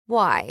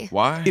Why?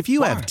 Why? If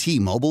you have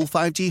T-Mobile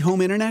 5G home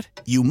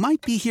internet, you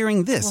might be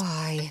hearing this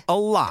Why? a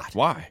lot.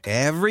 Why?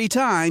 Every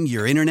time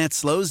your internet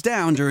slows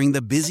down during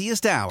the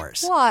busiest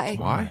hours. Why?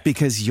 Why?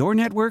 Because your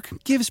network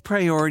gives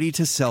priority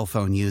to cell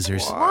phone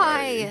users.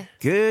 Why?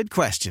 Good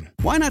question.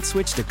 Why not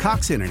switch to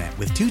Cox Internet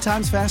with 2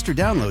 times faster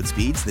download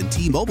speeds than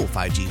T-Mobile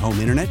 5G home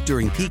internet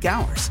during peak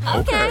hours?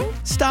 Okay.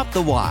 Stop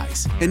the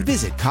whys and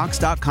visit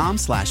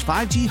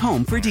cox.com/5G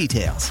home for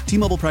details.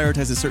 T-Mobile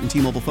prioritizes certain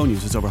T-Mobile phone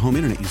users over home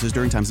internet users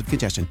during times of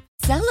congestion.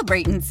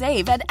 Celebrate and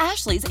save at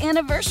Ashley's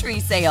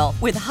Anniversary Sale.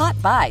 With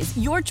Hot Buys,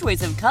 your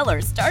choice of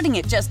colors starting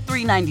at just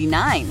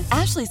 $3.99.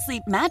 Ashley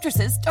Sleep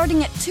mattresses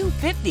starting at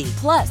 $2.50.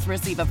 Plus,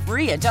 receive a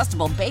free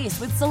adjustable base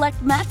with select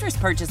mattress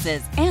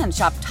purchases. And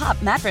shop top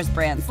mattress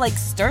brands like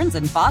Stearns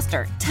 &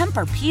 Foster,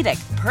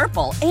 Tempur-Pedic,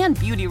 Purple, and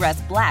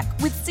Beautyrest Black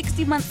with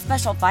 60-month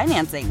special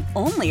financing.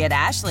 Only at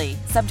Ashley.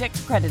 Subject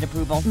to credit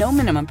approval. No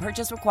minimum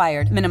purchase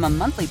required. Minimum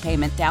monthly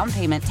payment, down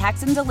payment,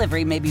 tax, and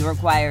delivery may be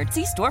required.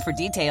 See store for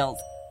details.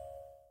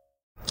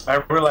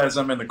 I realize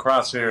I'm in the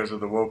crosshairs of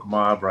the woke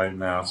mob right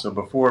now, so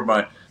before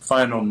my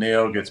final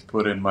nail gets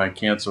put in my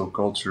cancel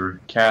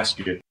culture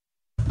casket.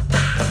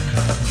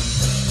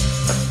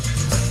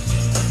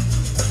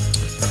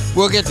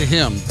 We'll get to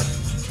him,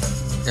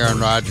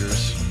 Aaron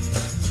Rodgers,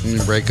 and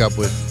break up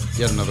with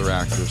yet another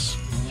actress.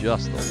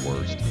 Just the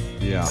worst.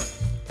 Yeah.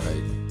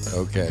 Right.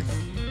 Okay.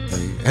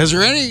 Has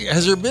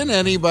there been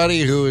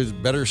anybody who is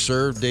better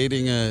served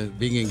dating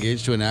being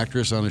engaged to an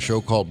actress on a show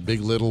called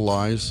Big Little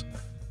Lies?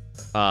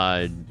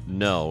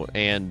 No,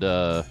 and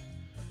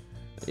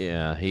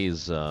yeah,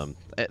 he's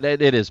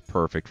it is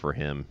perfect for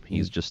him.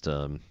 He's just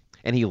and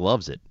he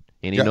loves it,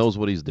 and he knows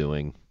what he's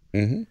doing.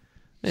 Mm-hmm.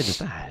 It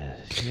just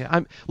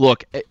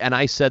look, and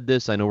I said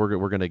this. I know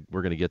we're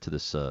gonna get to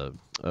this.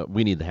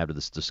 We need to have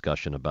this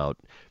discussion about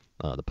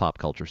the pop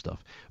culture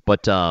stuff,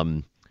 but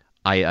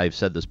I've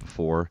said this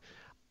before.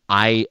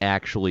 I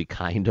actually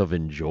kind of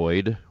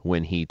enjoyed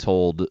when he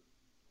told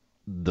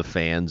the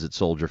fans at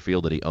Soldier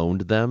Field that he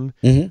owned them,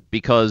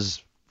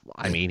 because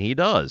I mean he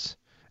does.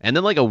 And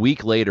then like a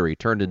week later he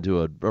turned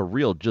into a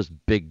real just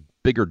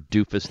bigger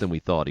doofus than we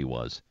thought he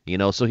was.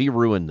 So he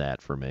ruined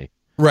that for me.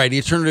 Right,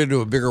 he turned it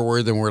into a bigger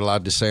word than we're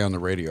allowed to say on the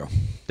radio.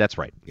 That's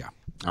right. Yeah.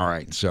 All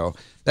right. So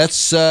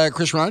that's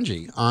Chris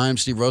Ranji. I'm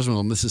Steve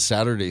Rosenwald, and this is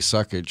Saturday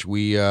Suckage.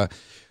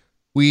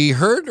 We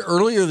heard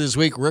earlier this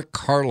week Rick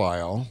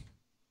Carlisle,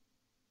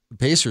 the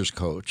Pacers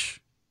coach,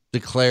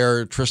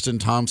 declare Tristan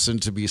Thompson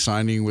to be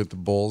signing with the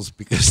Bulls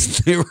because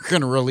they were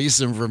going to release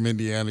him from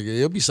Indiana.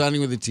 He'll be signing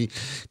with a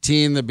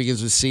team that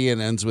begins with C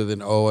and ends with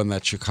an O, and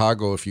that's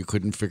Chicago, if you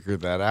couldn't figure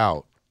that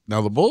out.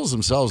 Now, the Bulls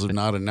themselves have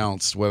not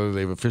announced whether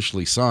they've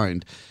officially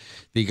signed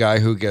the guy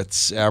who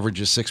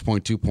averages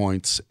 6.2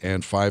 points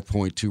and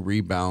 5.2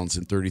 rebounds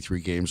in 33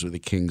 games with the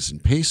Kings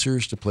and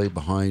Pacers to play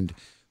behind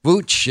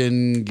Vooch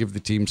and give the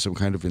team some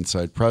kind of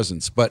inside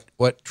presence. But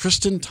what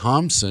Tristan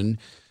Thompson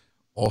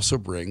also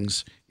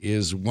brings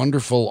is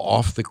wonderful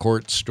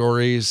off-the-court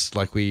stories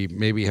like we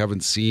maybe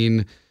haven't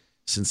seen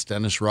since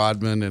Dennis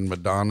Rodman and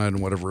Madonna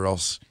and whatever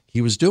else he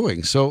was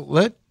doing.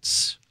 So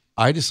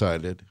I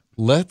decided,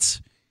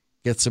 let's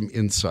get some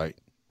insight.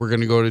 We're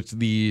going to go to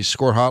the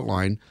Score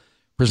Hotline,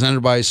 presented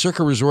by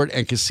Circa Resort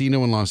and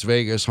Casino in Las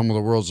Vegas, home of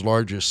the world's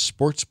largest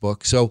sports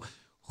book. So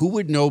who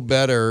would know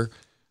better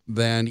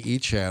than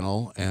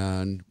E-Channel?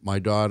 And my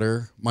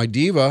daughter, my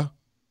diva,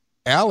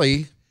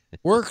 Allie,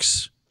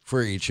 works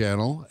for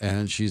E-Channel,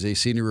 and she's a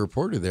senior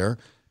reporter there.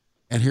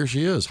 And here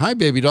she is. Hi,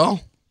 baby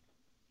doll.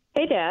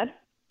 Hey, Dad.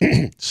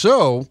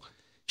 So,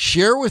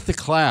 share with the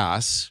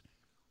class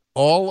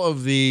all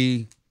of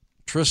the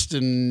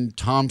Tristan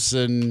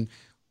Thompson,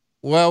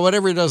 well,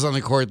 whatever he does on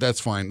the court, that's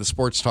fine. The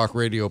sports talk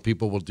radio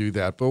people will do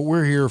that. But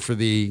we're here for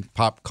the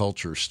pop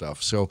culture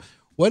stuff. So,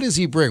 what does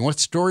he bring? What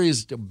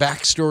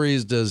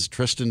backstories does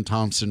Tristan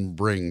Thompson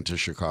bring to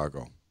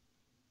Chicago?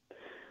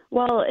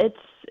 Well,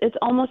 it's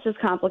almost as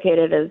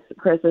complicated as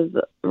Chris's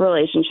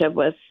relationship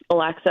with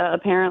Alexa,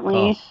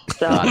 apparently. Oh,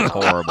 so God, it's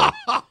horrible.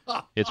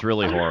 It's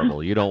really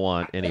horrible. You don't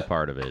want any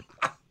part of it.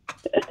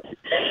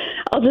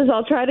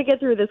 I'll try to get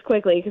through this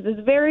quickly because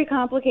it's very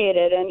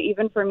complicated and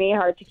even for me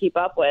hard to keep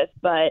up with.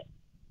 But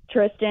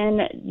Tristan,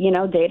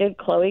 dated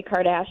Khloe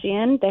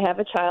Kardashian. They have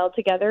a child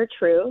together.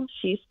 True,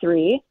 she's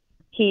 3.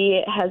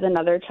 He has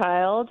another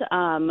child,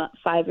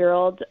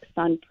 5-year-old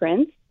son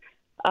Prince.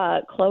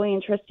 Khloe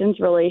and Tristan's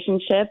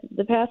relationship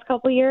the past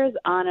couple years,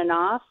 on and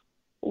off,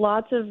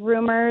 lots of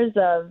rumors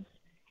of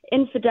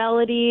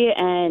infidelity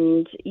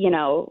and,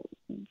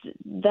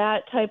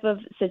 that type of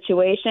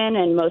situation.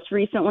 And most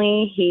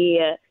recently, he,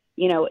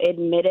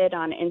 admitted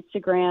on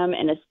Instagram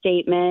in a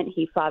statement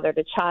he fathered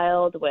a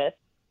child with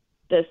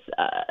this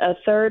a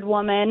third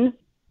woman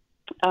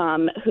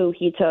who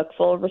he took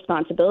full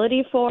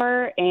responsibility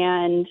for.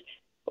 And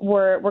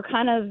we're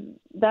kind of,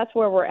 that's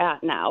where we're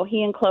at now.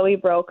 He and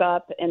Khloe broke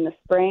up in the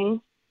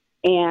spring,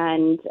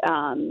 and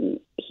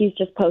he's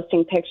just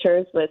posting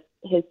pictures with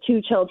his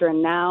 2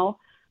 children now.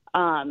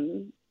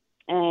 And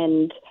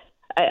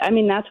I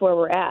mean, that's where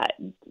we're at.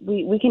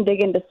 We can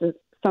dig into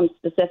some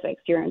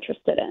specifics you're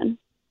interested in.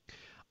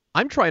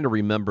 I'm trying to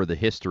remember the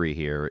history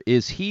here.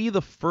 Is he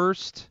the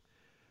first?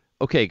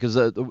 Okay, because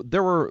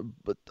there were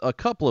a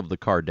couple of the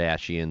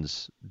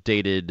Kardashians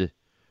dated.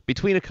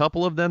 Between a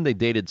couple of them, they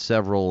dated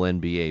several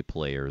NBA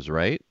players,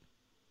 right?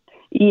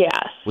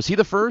 Yes. Was he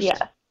the first?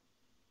 Yes.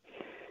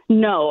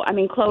 No, I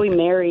mean, Khloe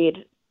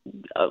married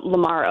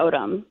Lamar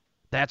Odom.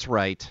 That's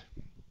right.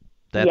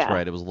 That's Yeah.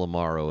 right. It was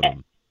Lamar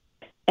Odom.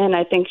 And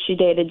I think she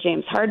dated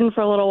James Harden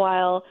for a little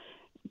while.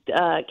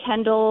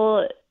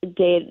 Kendall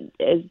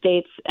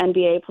dates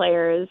NBA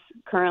players,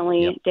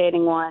 currently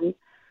dating one.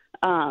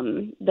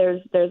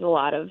 There's a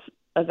lot of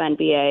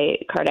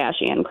NBA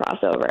Kardashian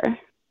crossover.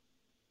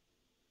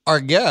 Our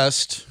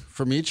guest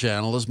from E!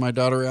 Channel is my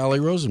daughter, Allie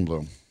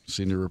Rosenblum,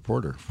 senior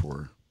reporter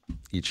for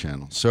E!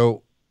 Channel.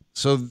 So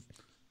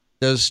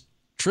does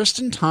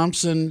Tristan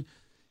Thompson,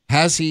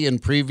 has he in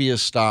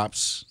previous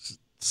stops,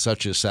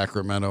 such as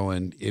Sacramento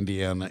and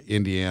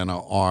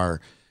Indiana are,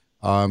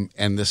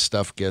 and this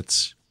stuff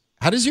gets,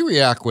 how does he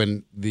react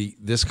when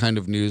this kind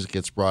of news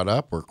gets brought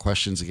up or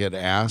questions get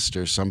asked,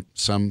 or some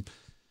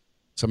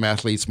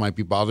athletes might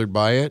be bothered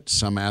by it,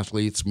 some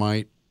athletes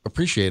might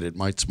appreciate it,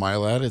 might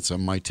smile at it,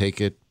 some might take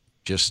it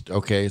just,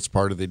 okay, it's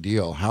part of the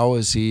deal. How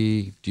is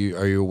he,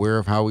 are you aware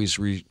of how he's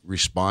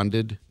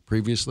responded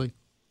previously?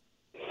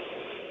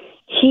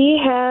 He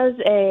has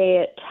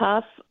a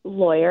tough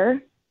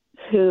lawyer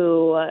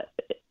who,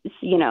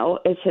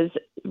 is his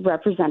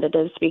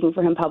representative speaking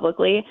for him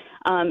publicly.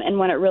 And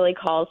when it really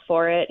calls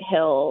for it,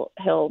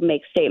 he'll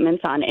make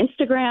statements on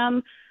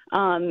Instagram.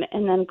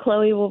 And then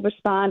Khloe will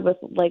respond with,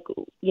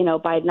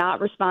 by not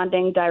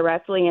responding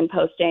directly and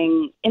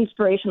posting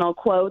inspirational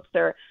quotes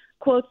or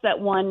quotes that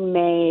one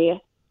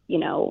may,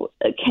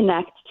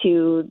 connect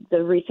to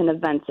the recent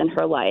events in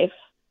her life.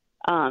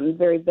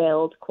 Very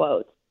veiled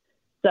quotes.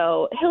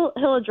 So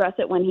he'll address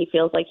it when he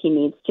feels like he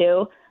needs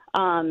to.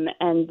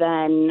 And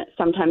then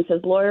sometimes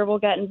his lawyer will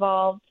get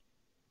involved.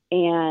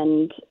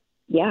 And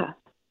yeah.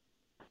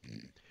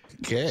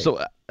 Okay.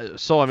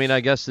 So I mean, I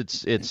guess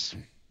it's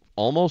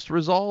almost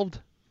resolved,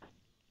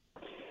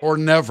 or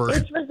never,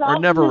 or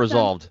never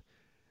resolved.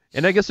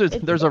 And I guess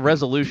there's a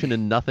resolution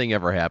and nothing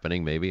ever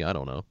happening. Maybe, I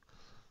don't know.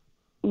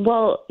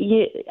 Well,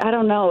 I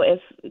don't know if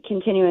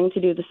continuing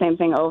to do the same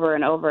thing over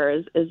and over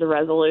is a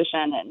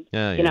resolution,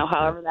 and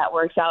however that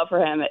works out for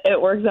him, it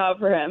works out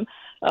for him.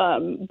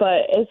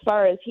 But as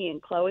far as he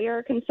and Khloe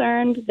are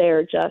concerned,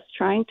 they're just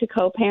trying to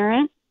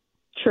co-parent.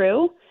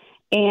 True.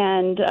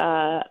 And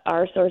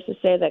our sources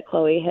say that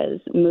Khloe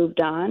has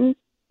moved on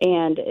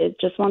and it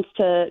just wants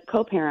to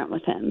co-parent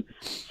with him.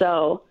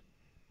 So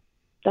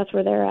that's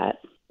where they're at.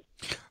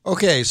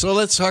 Okay, so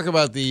let's talk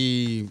about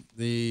the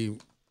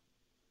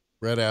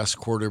red-ass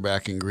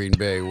quarterback in Green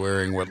Bay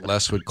wearing what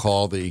Les would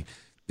call the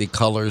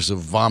colors of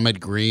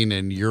vomit green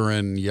and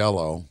urine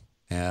yellow.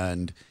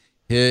 And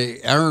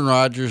Aaron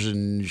Rodgers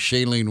and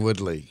Shailene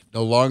Woodley,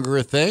 no longer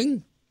a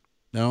thing?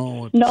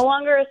 No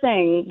longer a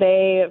thing.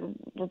 They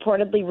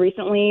reportedly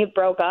recently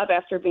broke up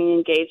after being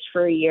engaged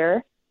for a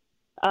year.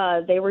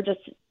 They were just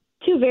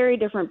two very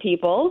different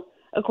people,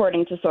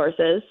 according to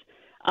sources.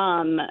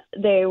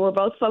 They were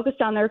both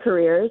focused on their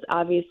careers,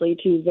 obviously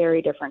two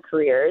very different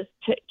careers,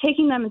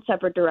 taking them in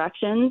separate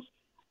directions,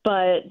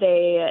 but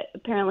they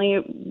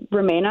apparently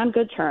remain on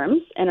good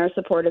terms and are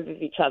supportive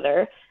of each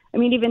other. I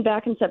mean, even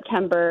back in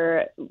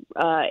September,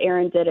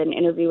 Aaron did an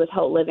interview with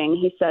Haute Living.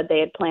 He said they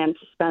had planned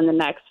to spend the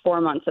next 4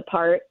 months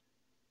apart.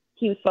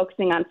 He was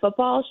focusing on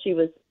football. She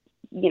was,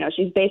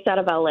 she's based out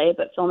of LA,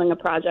 but filming a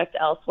project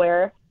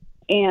elsewhere.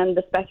 And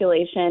the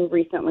speculation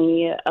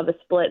recently of a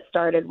split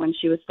started when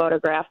she was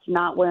photographed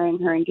not wearing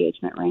her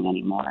engagement ring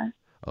anymore.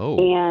 Oh.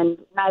 And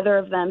neither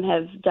of them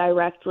have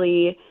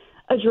directly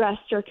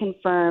addressed or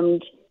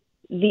confirmed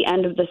the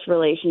end of this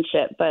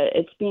relationship, but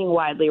it's being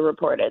widely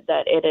reported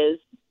that it is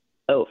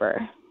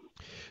over.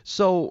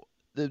 So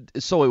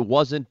it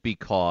wasn't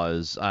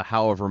because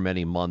however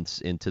many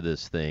months into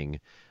this thing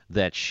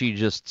that she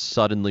just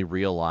suddenly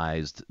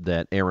realized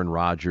that Aaron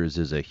Rodgers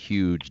is a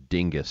huge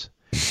dingus.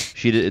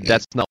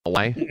 That's not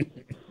why?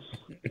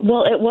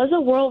 Well, it was a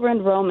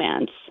whirlwind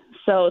romance.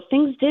 So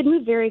things did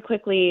move very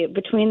quickly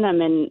between them,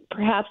 and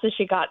perhaps as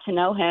she got to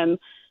know him,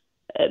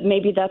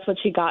 maybe that's what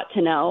she got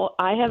to know.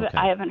 I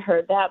haven't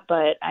heard that,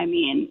 but I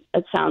mean,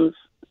 it sounds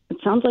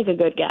like a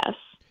good guess.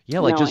 Yeah,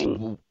 like just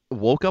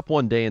woke up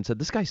one day and said,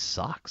 "This guy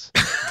sucks."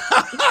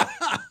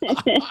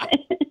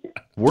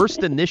 Worse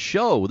than this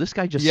show. This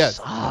guy just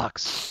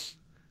sucks.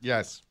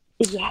 Yes.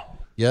 Yeah.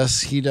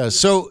 Yes, he does.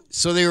 So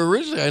they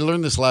originally, I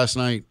learned this last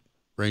night,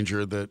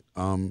 Ranger, that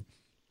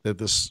that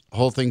this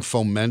whole thing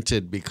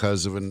fomented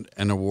because of an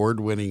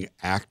award-winning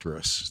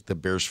actress that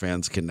Bears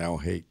fans can now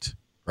hate,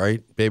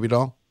 right, Baby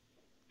Doll?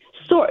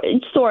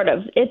 Sort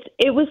of.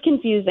 It was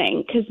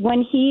confusing because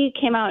when he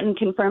came out and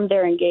confirmed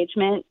their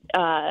engagement,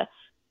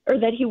 or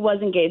that he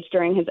was engaged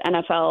during his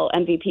NFL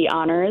MVP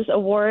Honors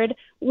Award,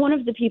 one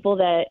of the people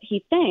that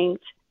he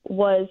thanked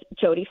was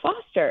Jodie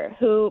Foster,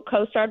 who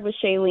co-starred with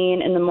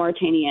Shailene in The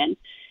Mauritanian.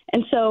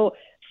 And so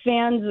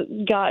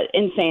fans got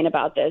insane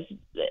about this.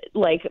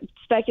 Like,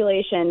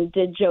 speculation,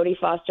 did Jodie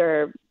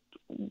Foster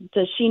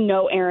does she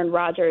know Aaron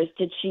Rodgers?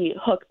 Did she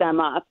hook them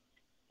up?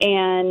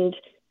 And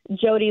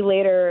Jodie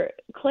later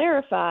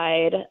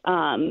clarified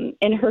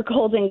in her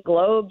Golden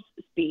Globes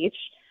speech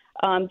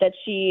that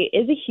she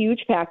is a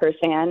huge Packers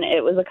fan.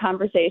 It was a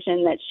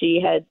conversation that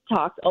she had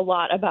talked a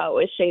lot about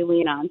with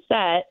Shailene on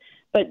set,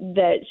 but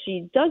that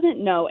she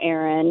doesn't know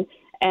Aaron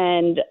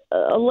and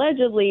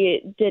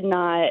allegedly did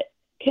not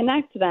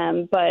connect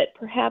them, but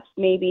perhaps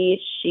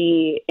maybe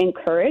she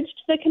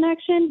encouraged the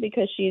connection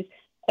because she's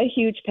a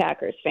huge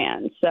Packers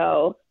fan.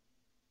 So,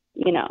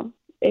 you know,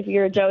 if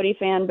you're a Jodie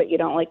fan but you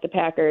don't like the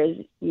Packers,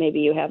 maybe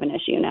you have an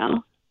issue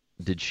now.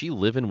 Did she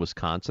live in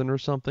Wisconsin or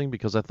something?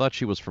 Because I thought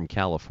she was from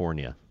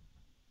California.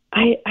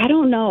 I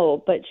don't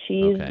know, but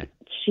Okay.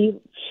 she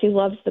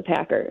loves the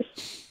Packers.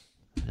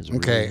 That's really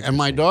Okay, and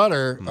my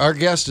daughter, our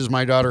guest is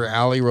my daughter,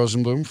 Allie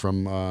Rosenblum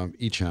from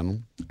E! Channel,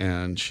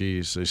 and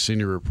she's a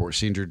senior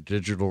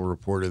digital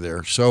reporter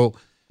there. So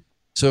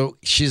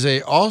she's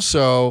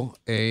also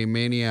a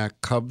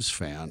maniac Cubs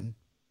fan.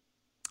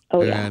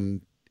 Oh, yeah.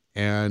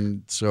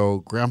 And so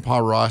Grandpa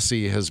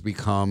Rossi has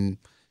become,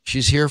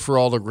 she's here for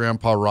all the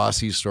Grandpa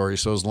Rossi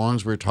stories. So as long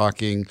as we're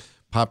talking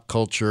pop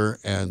culture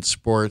and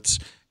sports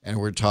and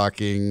we're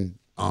talking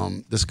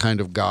this kind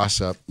of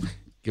gossip,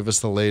 give us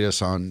the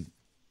latest on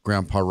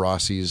Grandpa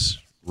Rossi's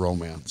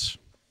romance.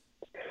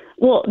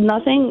 Well,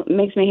 nothing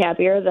makes me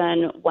happier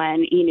than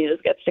when E! News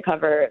gets to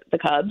cover the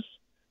Cubs.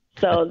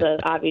 So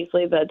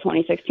obviously the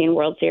 2016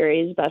 World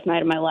Series, best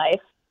night of my life.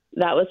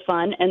 That was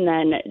fun. And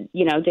then,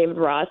 you know, David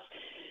Ross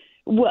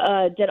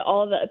did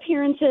all the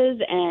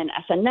appearances and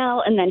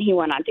SNL, and then he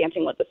went on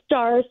Dancing with the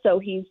Stars. So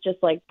he's just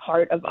like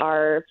part of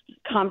our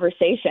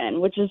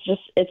conversation, which is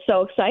just, it's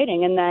so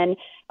exciting. And then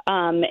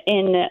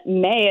in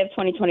May of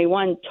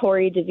 2021,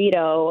 Tori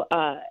DeVito,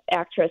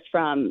 actress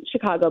from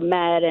Chicago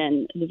Med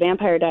and The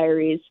Vampire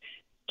Diaries,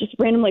 just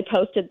randomly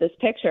posted this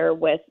picture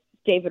with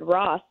David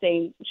Ross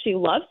saying she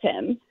loves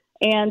him,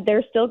 and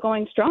they're still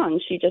going strong.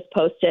 She just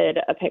posted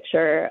a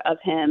picture of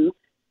him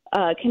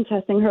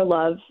confessing her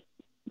love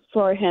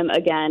for him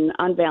again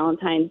on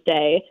Valentine's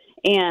Day,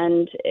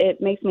 and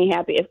it makes me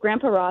happy. If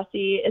Grandpa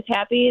Rossi is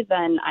happy,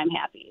 then I'm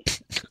happy.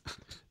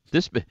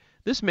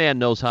 This man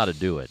knows how to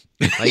do it.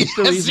 Like,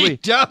 He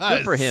does.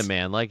 Good for him,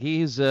 man. Like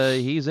he's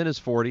in his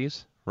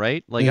 40s,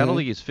 right? Like I don't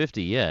think he's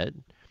 50 yet.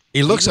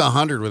 He looks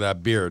 100 with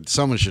that beard.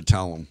 Someone should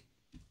tell him.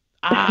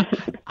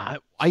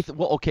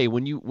 Well, okay.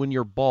 When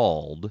you're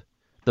bald,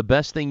 the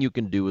best thing you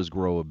can do is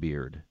grow a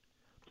beard.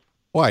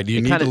 Why? Do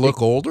you need to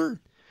look older?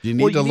 Do you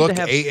need to look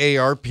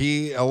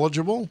AARP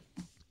eligible?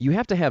 You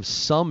have to have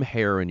some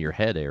hair in your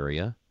head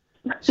area.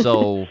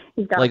 So,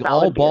 like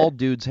all solid bald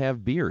dudes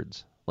have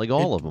beards. Like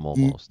all of them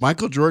almost.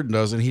 Michael Jordan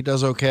does, and he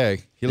does okay.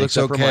 He looks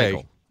Except for okay.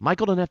 Michael.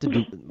 Michael doesn't have to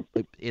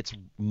do. It's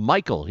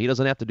Michael. He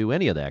doesn't have to do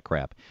any of that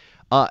crap.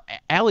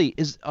 Allie,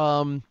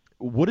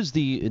 what is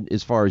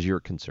as far as you're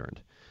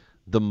concerned,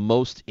 the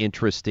most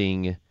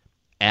interesting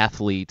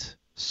athlete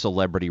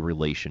celebrity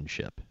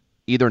relationship,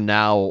 either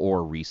now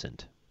or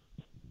recent?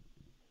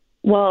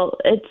 Well,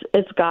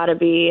 it's got to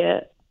be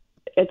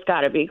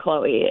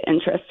Khloe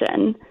and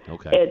Tristan.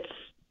 Okay. It's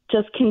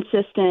just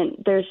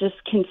consistent. There's just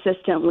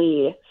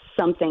consistently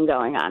something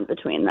going on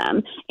between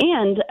them.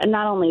 And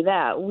not only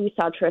that, we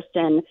saw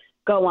Tristan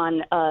go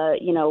on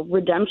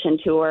redemption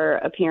tour,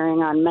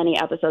 appearing on many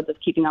episodes of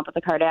Keeping Up with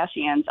the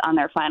Kardashians on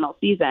their final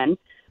season.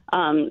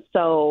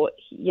 So,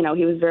 you know,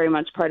 he was very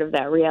much part of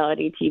that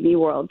reality TV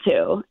world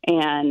too.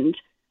 And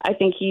I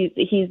think he's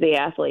the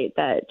athlete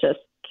that just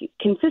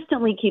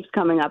consistently keeps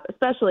coming up,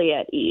 especially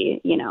at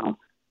E! You know.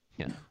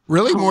 Yeah.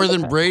 Really, more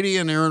than Brady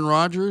and Aaron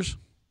Rodgers?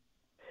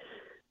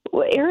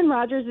 Well, Aaron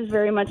Rodgers is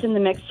very much in the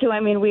mix too. I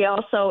mean,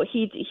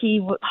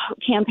 he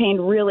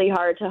campaigned really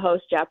hard to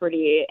host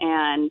Jeopardy,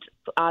 and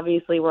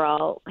obviously we're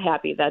all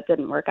happy that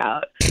didn't work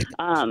out.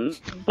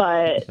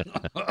 But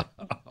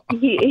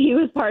he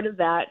was part of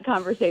that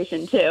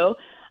conversation too.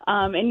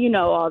 And you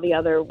know all the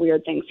other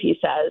weird things he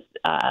says.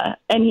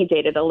 And he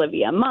dated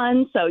Olivia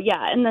Munn. So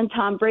yeah, and then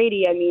Tom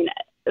Brady. I mean,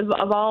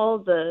 of all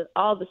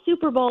the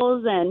Super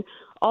Bowls and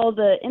all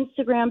the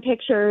Instagram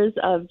pictures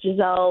of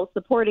Giselle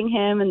supporting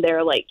him and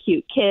their like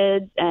cute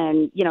kids,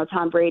 and you know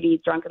Tom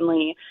Brady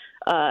drunkenly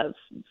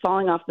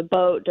falling off the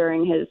boat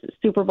during his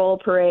Super Bowl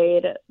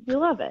parade. We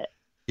love it.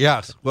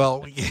 Yes.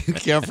 Well, you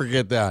can't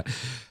forget that.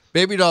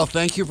 Baby doll,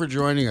 thank you for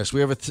joining us.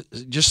 We have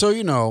just so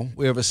you know,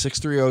 we have a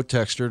 630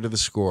 texter to the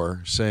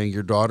score saying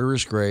your daughter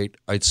is great.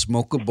 I'd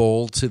smoke a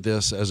bowl to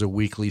this as a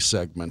weekly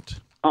segment.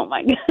 Oh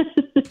my God.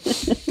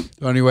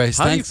 So anyways,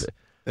 thanks.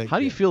 How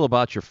do you feel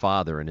about your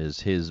father and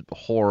his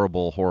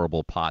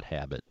horrible pot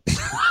habit?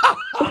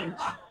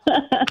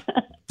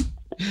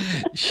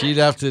 She'd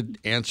have to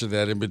answer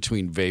that in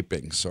between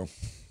vaping. So.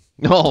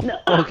 Oh,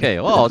 okay.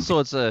 Oh, so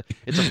it's a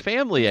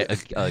family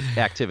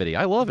activity.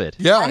 I love it.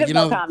 Yeah, I have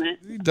no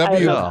comment.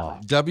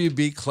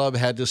 WB Club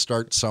had to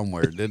start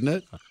somewhere, didn't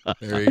it?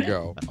 There you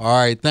go. All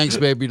right, thanks,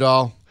 baby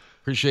doll.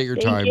 Appreciate your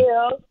time. Thank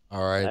you.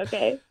 All right.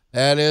 Okay.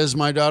 That is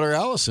my daughter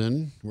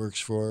Allison. Works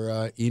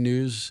for E!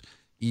 News,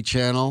 E!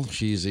 Channel.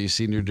 She's a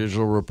senior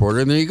digital reporter.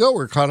 And there you go.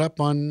 We're caught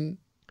up on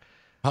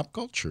Pop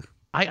culture.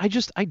 I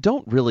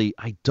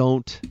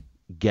don't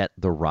get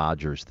the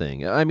Rodgers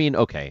thing. I mean,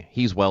 okay,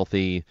 he's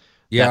wealthy,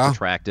 that's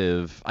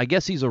attractive. I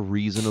guess he's a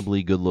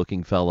reasonably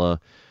good-looking fella.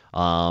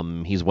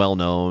 He's well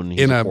known.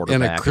 He's in a a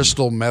quarterback.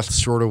 crystal meth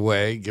sort of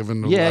way,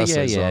 given the last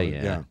I saw.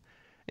 Yeah.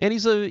 And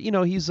he's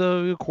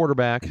a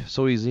quarterback,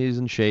 so he's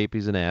in shape.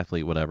 He's an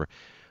athlete, whatever.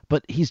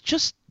 But he's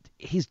just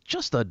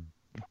a,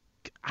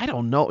 I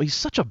don't know. He's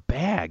such a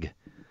bag.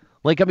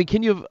 Like, I mean,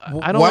 can you?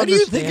 I don't. Why do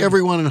you think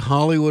everyone in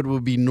Hollywood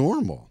would be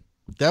normal?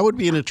 That would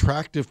be an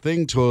attractive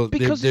thing to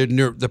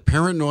the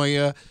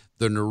paranoia,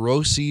 the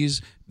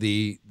neuroses,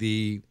 the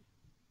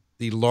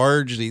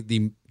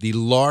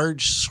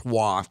large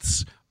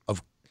swaths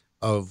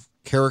of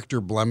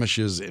character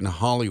blemishes in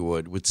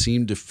Hollywood would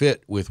seem to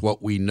fit with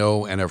what we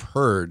know and have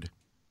heard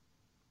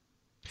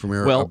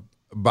from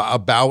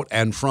about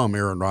and from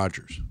Aaron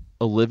Rodgers.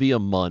 Olivia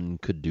Munn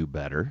could do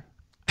better.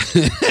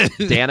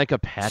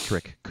 Danica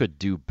Patrick could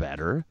do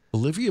better.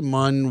 Olivia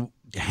Munn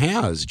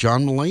has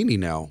John Mulaney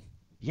now.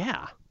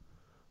 Yeah,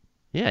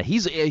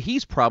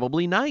 he's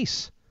probably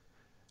nice.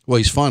 Well,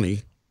 he's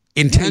funny,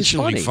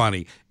 intentionally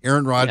funny.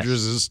 Aaron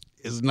Rodgers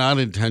is not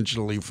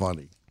intentionally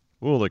funny.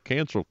 Well, the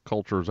cancel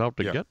culture is out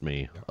to get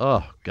me.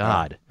 Oh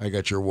God, I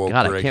got your woke.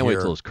 God, I can't wait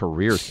till his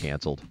career's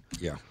canceled.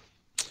 Yeah.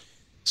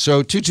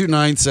 So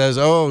 229 says,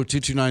 "Oh,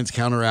 229's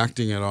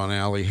counteracting it on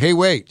Allie. Hey,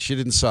 wait, she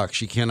didn't suck.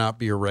 She cannot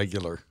be a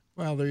regular."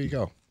 Well, there you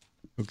go.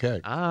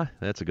 Okay.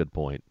 That's a good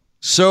point.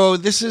 So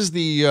this is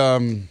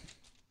the.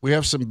 We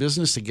have some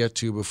business to get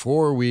to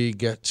before we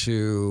get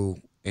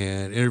to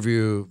an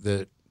interview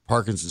that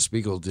Parkinson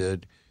Spiegel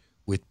did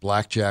with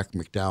Blackjack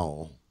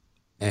McDowell.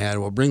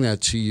 And we'll bring that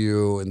to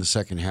you in the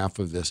second half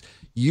of this.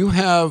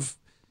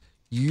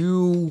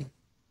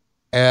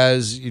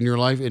 As in your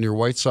life, in your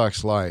White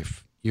Sox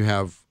life, you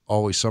have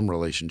always some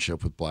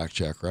relationship with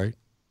Blackjack, right?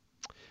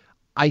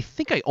 I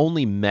think I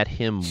only met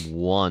him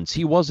once.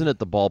 He wasn't at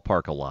the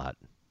ballpark a lot.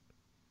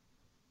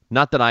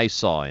 Not that I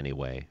saw,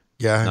 anyway.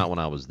 Yeah. Not when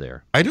I was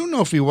there. I don't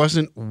know if he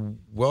wasn't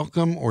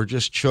welcome or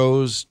just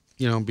chose,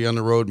 be on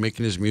the road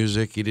making his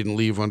music. He didn't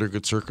leave under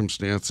good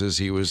circumstances.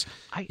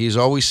 He's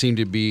always seemed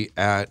to be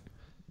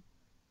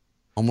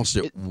almost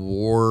at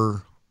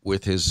war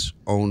with his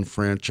own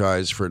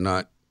franchise for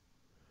not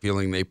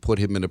feeling they put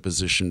him in a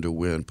position to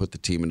win, put the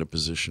team in a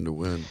position to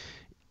win.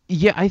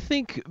 Yeah, I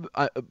think,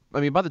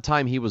 by the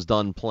time he was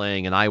done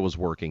playing and I was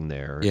working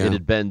there,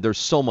 there's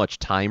so much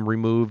time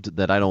removed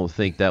that I don't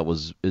think that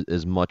was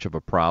as much of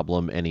a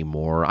problem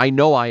anymore. I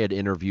know I had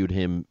interviewed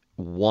him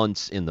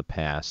once in the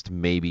past,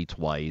 maybe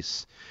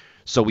twice.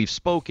 So we've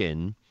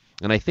spoken,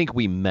 and I think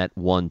we met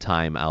one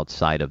time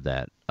outside of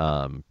that,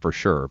 for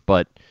sure.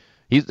 But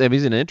he's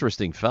an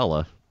interesting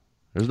fella.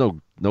 There's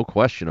no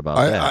question about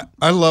that.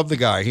 I love the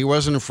guy. He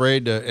wasn't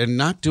afraid to, and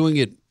not doing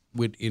it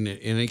in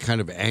any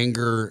kind of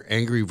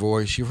angry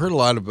voice. You've heard a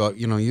lot about,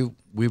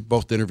 we've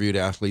both interviewed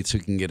athletes who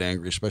can get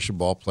angry, especially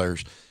ball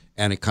players,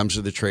 and it comes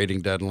to the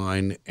trading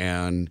deadline.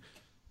 And,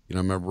 I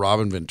remember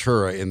Robin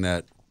Ventura in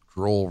that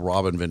droll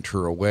Robin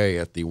Ventura way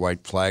at the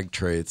white flag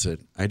trade said,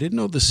 I didn't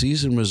know the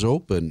season was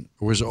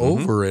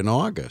over in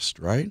August,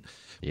 right?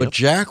 Yep. But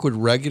Jack would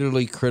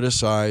regularly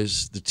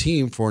criticize the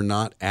team for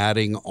not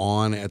adding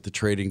on at the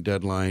trading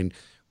deadline,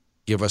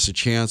 give us a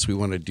chance, we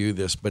want to do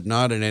this, but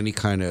not in any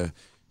kind of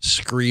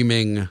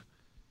screaming,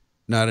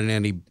 not in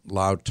any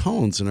loud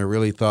tones. And I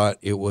really thought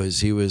there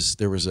was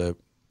a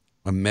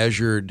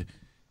measured,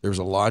 there was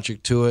a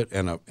logic to it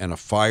and a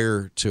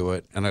fire to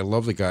it. And I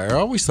love the guy. I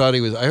always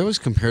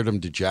compared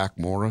him to Jack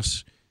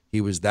Morris.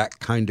 He was that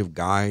kind of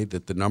guy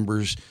that the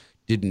numbers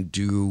didn't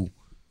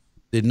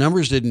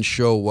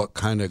show what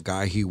kind of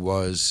guy he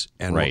was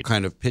and what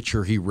kind of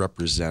pitcher he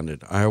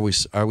represented. I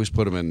always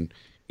put him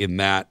in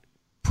that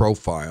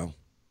profile.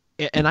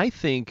 And I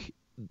think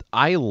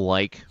I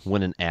like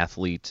when an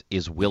athlete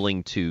is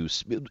willing to,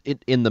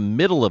 in the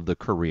middle of the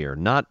career,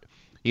 not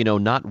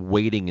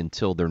waiting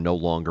until they're no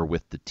longer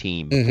with the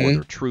team before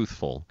they're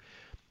truthful.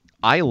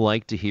 I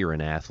like to hear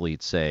an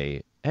athlete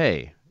say,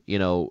 hey,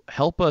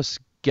 help us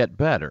get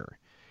better.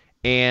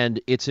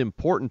 And it's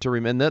important to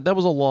remember that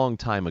was a long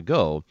time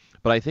ago,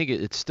 but I think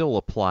it still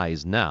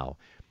applies now.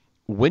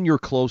 When you're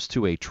close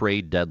to a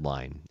trade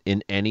deadline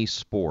in any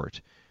sport,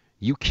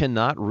 you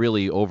cannot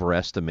really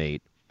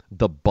overestimate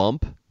the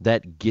bump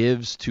that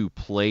gives to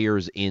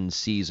players in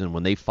season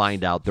when they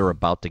find out they're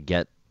about to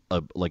get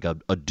a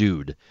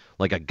dude,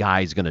 like a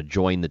guy's going to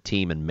join the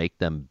team and make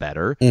them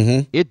better.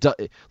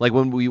 Like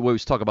when we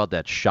always talk about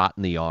that shot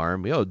in the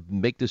arm,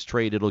 make this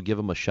trade, it'll give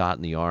them a shot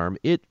in the arm.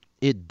 It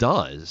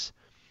does,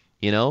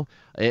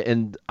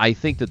 and I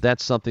think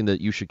that's something that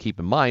you should keep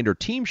in mind, or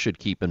teams should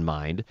keep in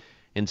mind,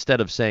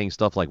 instead of saying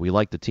stuff like, we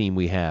like the team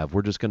we have,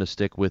 we're just going to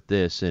stick with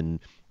this and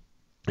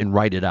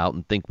write it out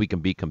and think we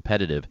can be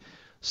competitive.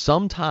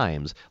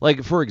 Sometimes,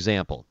 like, for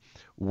example,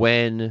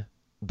 when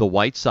the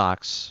White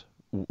Sox,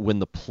 when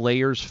the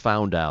players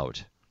found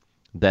out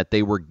that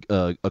they were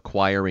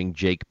acquiring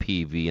Jake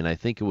Peavy, and I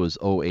think it was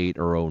 2008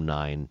 or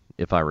 2009,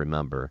 if I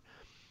remember,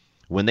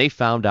 when they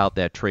found out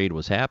that trade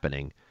was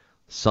happening,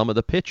 some of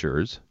the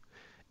pitchers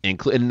And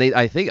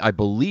I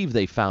believe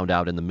they found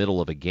out in the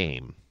middle of a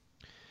game.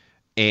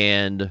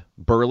 And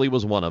Burley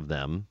was one of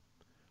them.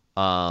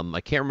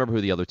 I can't remember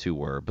who the other two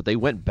were, but they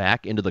went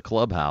back into the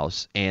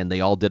clubhouse and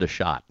they all did a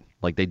shot.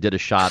 Like they did a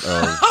shot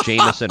of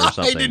Jameson or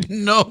something. I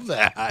didn't know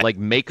that. Like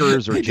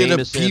Makers or they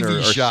Jameson did a PV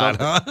or shot,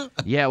 something.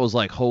 huh? Yeah, it was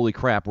like, holy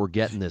crap, we're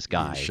getting this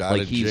guy. Shot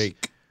like at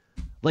Jake.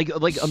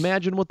 Like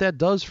imagine what that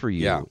does for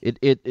you. Yeah.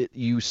 It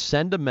you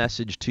send a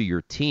message to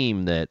your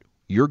team that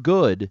you're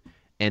good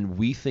and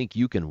we think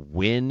you can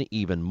win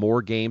even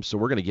more games, so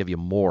we're going to give you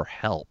more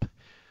help.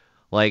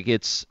 Like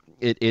it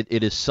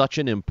is such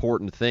an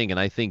important thing, and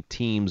I think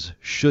teams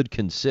should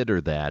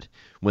consider that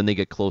when they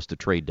get close to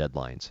trade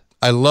deadlines.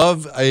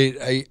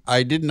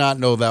 I did not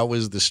know that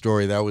was the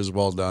story. That was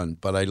well done,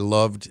 but I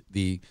loved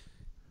the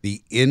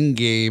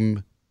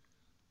in-game,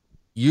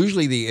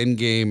 usually the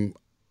in-game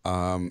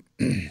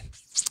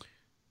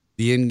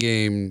the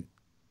in-game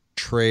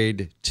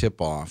trade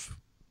tip-off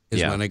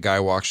is when a guy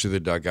walks through the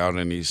dugout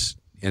and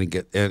and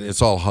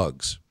it's all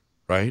hugs,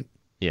 right?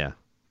 Yeah.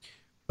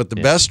 But the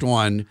best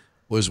one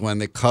was when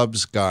the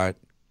Cubs got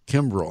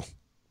Kimbrel,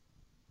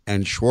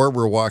 and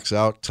Schwarber walks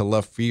out to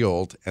left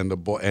field, and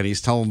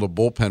he's telling the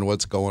bullpen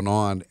what's going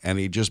on, and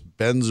he just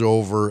bends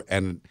over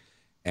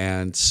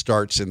and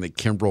starts in the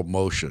Kimbrel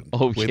motion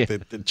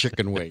with the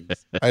chicken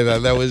wings. I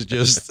thought that was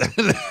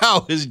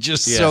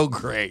just so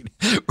great.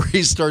 Where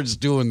he starts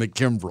doing the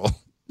Kimbrel.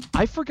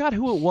 I forgot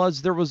who it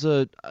was. There was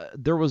a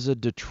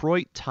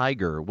Detroit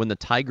Tiger when the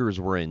Tigers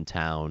were in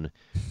town.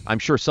 I'm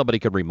sure somebody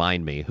could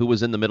remind me who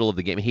was in the middle of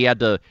the game.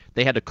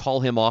 They had to call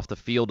him off the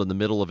field in the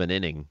middle of an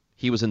inning.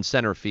 He was in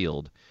center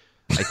field.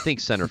 I think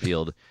center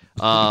field.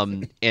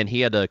 And he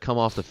had to come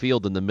off the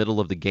field in the middle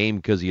of the game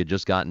because he had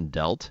just gotten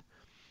dealt.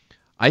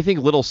 I think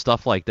little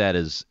stuff like that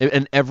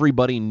and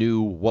everybody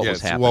knew what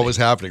was happening. What was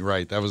happening,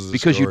 right? That was the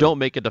because story. You don't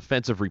make a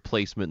defensive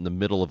replacement in the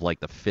middle of like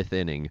the fifth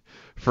inning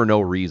for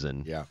no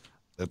reason. Yeah.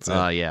 That's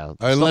it. Yeah.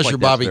 Unless like you're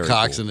Bobby cool.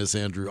 Cox and it's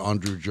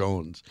Andrew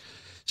Jones.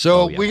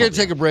 So we're going to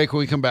take a break. When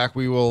we come back,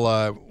 we will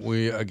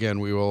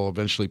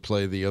eventually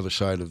play the other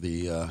side of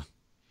the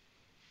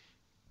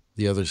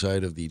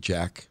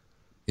Jack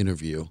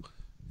interview,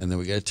 and then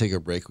we got to take a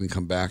break. When we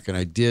come back,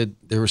 and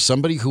there was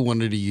somebody who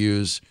wanted to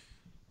use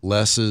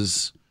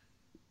Les's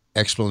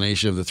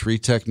explanation of the 3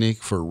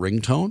 technique for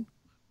ringtone,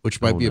 which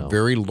might be a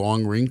very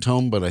long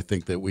ringtone, but I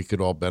think that we could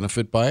all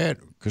benefit by it.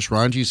 Chris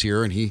Ranji's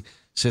here, and he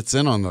sits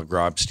in on the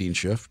Grobstein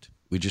shift.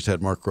 We just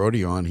had Mark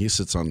Grody on. He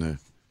sits on the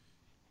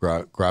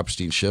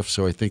Grobstein shift.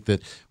 So I think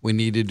that we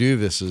need to do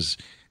this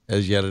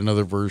as yet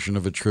another version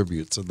of a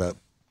tribute. So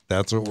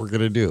that's what we're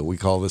going to do. We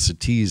call this a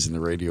tease in the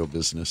radio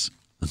business.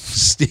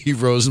 Steve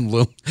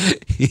Rosenblum,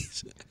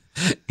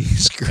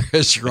 he's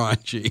Chris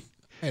Ranji.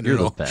 You're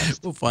the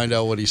best. We'll find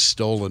out what he's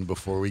stolen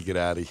before we get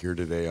out of here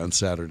today on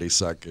Saturday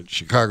Suck at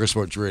Chicago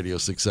Sports Radio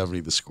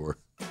 670 The Score.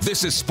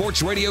 This is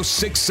Sports Radio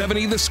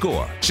 670 The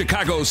Score,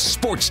 Chicago's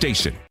sports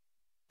station.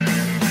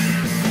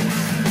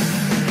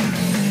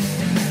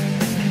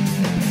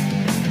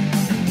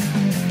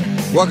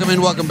 Welcome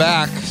in, welcome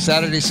back.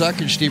 Saturday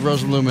Suck at Steve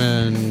Rosenblum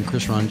and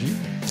Chris Ranji.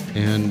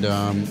 And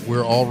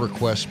we're all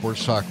request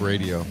Sports Talk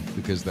Radio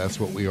because that's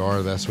what we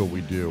are, that's what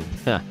we do.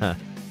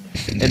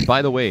 And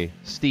by the way,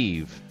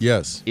 Steve.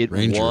 Yes, it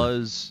Ranger.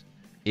 was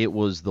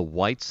the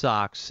White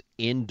Sox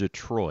in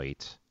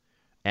Detroit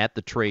at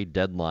the trade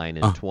deadline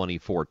in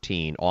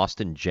 2014.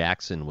 Austin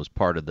Jackson was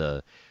part of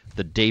the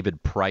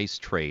David Price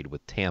trade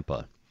with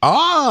Tampa.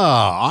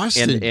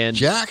 Austin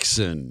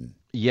Jackson.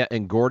 Yeah,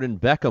 and Gordon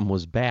Beckham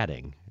was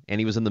batting. And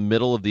he was in the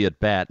middle of the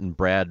at-bat, and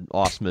Brad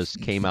Ausmus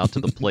came out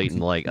to the plate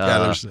and like,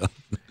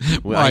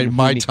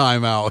 my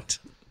time out.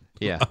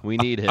 Yeah, we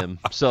need him.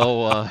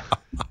 So,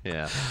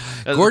 yeah.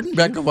 Gordon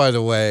Beckham, by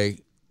the way,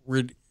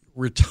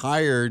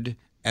 retired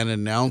and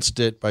announced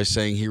it by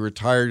saying he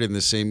retired in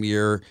the same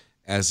year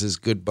as his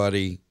good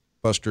buddy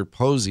Buster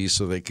Posey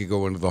so they could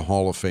go into the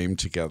Hall of Fame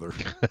together.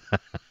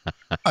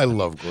 I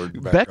love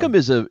Gordon Beckham.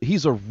 Beckham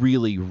he's a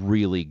really,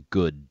 really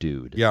good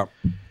dude. Yeah.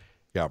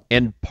 Yeah.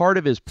 And part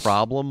of his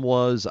problem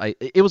was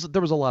there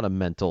was a lot of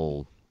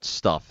mental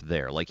stuff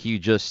there. Like he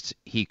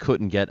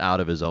couldn't get out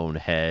of his own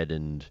head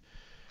and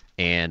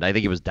I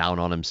think he was down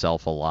on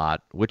himself a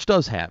lot, which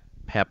does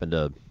happen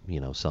to,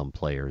 some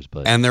players,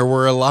 and there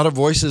were a lot of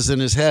voices in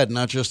his head,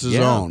 not just his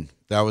own.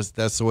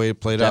 That's the way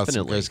it played out.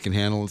 Some guys can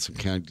handle it, some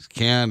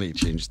can. They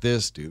change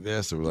this, do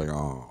this. They were like,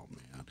 oh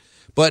man.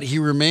 But he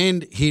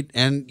remained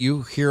and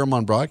you hear him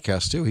on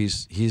broadcast too.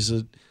 He's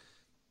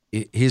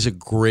a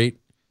great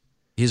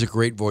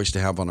voice to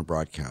have on a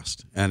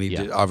broadcast, and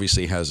he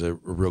obviously has a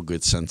real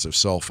good sense of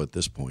self at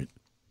this point.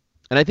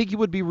 And I think he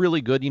would be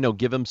really good,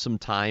 give him some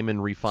time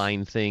and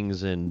refine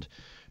things and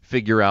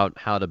figure out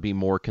how to be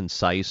more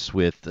concise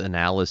with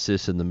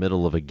analysis in the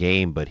middle of a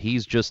game. But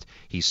he's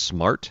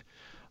smart.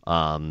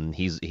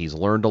 He's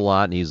learned a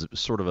lot, and he's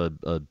sort of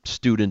a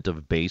student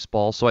of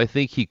baseball. So I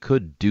think he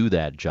could do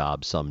that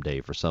job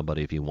someday for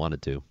somebody if he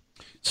wanted to.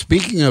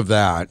 Speaking of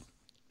that,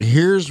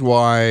 here's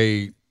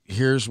why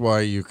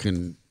you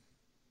can.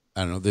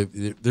 I don't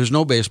know. There's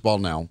no baseball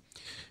now,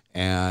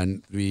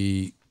 and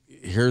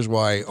here's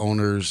why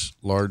owners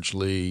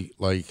largely,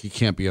 like, you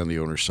can't be on the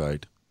owner's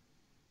side.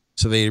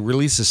 So they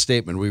released a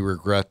statement. We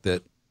regret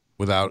that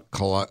without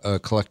a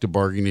collective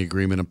bargaining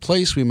agreement in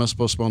place, we must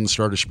postpone the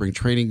start of spring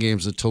training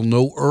games until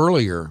no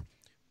earlier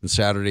than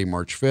Saturday,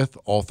 March 5th.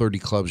 All 30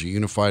 clubs are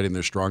unified in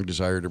their strong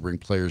desire to bring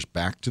players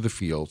back to the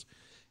field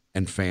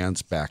and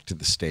fans back to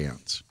the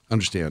stands.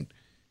 Understand,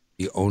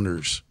 the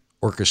owners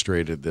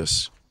orchestrated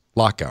this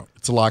lockout.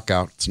 It's a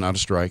lockout. It's not a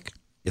strike.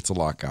 It's a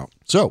lockout.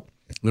 So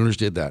the owners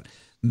did that.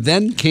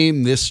 Then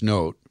came this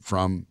note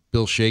from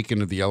Bill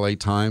Shakin of the LA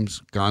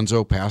Times.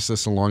 Gonzo passed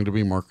this along to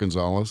me, Mark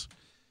Gonzalez.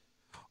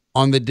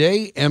 On the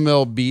day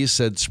MLB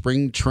said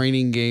spring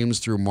training games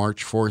through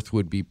March 4th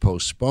would be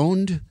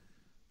postponed,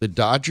 the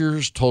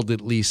Dodgers told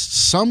at least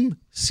some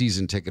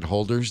season ticket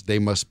holders they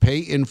must pay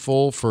in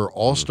full for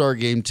All-Star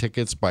game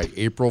tickets by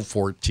April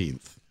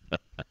 14th.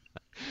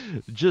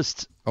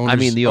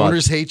 The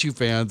owners hate you,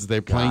 fans.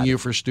 They're playing you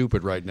for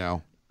stupid right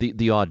now.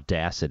 The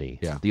audacity.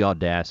 Yeah. The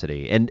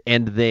audacity.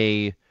 And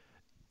they,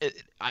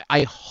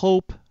 I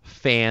hope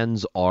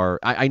fans are,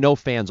 I know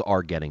fans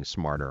are getting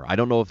smarter. I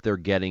don't know if they're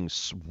getting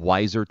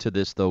wiser to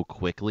this, though,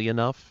 quickly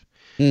enough.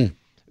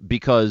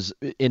 Because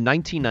in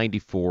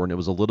 1994, and it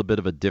was a little bit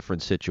of a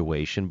different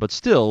situation, but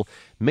still,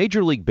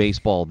 Major League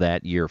Baseball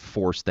that year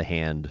forced the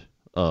hand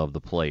of the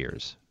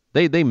players.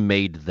 They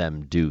made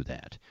them do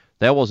that.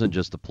 That wasn't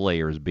just the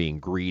players being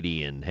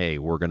greedy and, hey,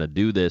 we're going to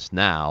do this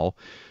now.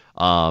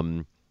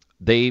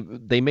 They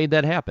made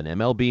that happen.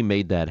 MLB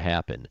made that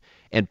happen.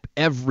 And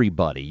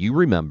everybody, you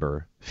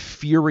remember,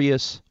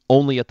 furious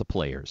only at the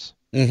players.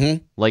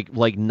 Mm-hmm. Like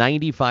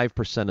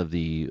 95% of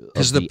the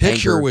because the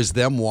picture anger was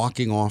them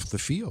walking off the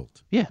field.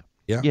 Yeah.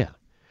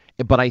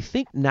 But I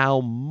think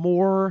now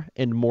more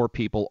and more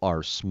people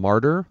are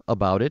smarter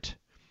about it,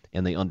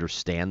 and they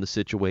understand the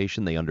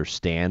situation. They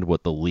understand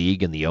what the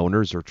league and the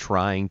owners are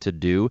trying to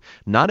do.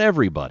 Not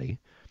everybody,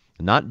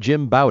 not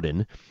Jim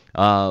Bowden,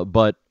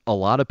 but a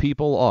lot of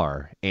people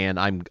are, and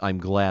I'm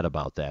glad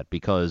about that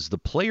because the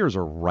players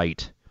are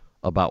right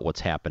about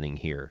what's happening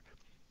here.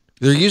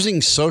 They're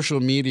using social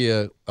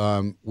media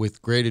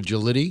with great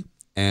agility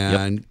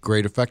and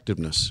great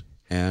effectiveness,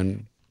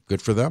 and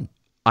good for them.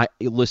 I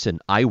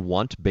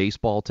want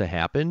baseball to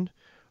happen,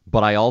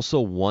 but I also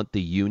want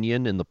the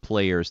union and the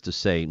players to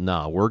say,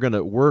 "No,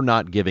 we're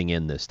not giving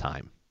in this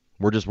time.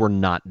 We're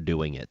not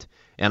doing it."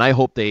 And I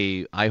hope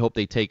they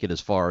take it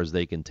as far as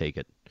they can take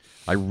it.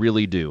 I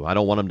really do. I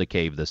don't want them to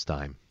cave this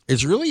time.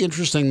 It's really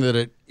interesting that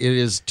it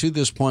is to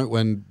this point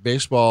when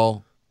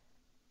baseball,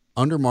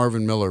 under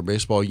Marvin Miller,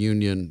 Baseball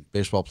Union,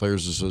 Baseball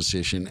Players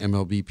Association,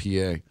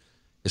 MLBPA,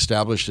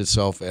 established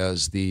itself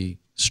as the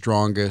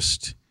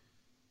strongest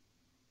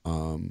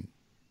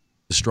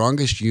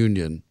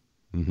union,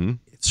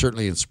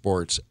 certainly in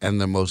sports,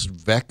 and the most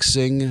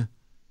vexing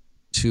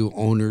to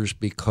owners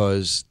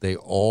because they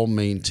all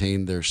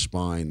maintained their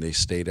spine. They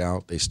stayed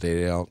out. They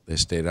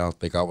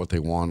got what they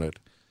wanted.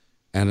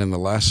 And in the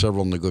last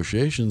several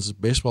negotiations,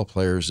 baseball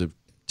players have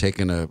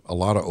taken a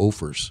lot of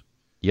offers.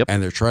 Yep.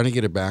 And they're trying to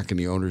get it back, and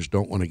the owners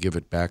don't want to give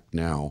it back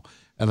now.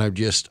 And I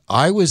got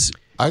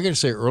to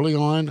say, early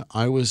on,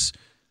 I was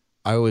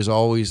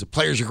always, the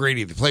players are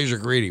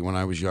greedy when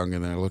I was young.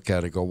 And then I look at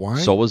it and go, why?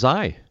 So was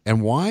I.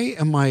 And why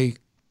am I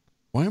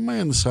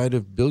on the side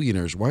of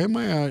billionaires? Why am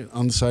I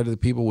on the side of the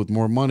people with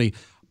more money?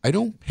 I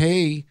don't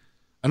think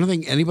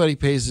anybody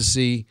pays to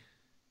see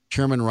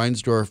Chairman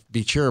Reinsdorf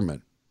be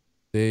chairman.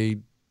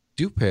 They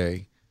do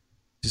pay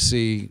to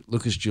see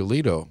Lucas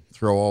Giolito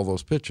throw all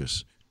those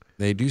pitches.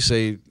 They do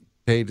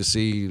pay to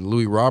see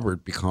Louis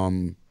Robert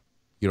become,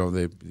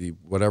 the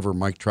whatever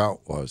Mike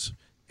Trout was,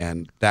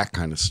 and that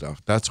kind of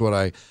stuff. That's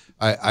what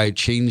I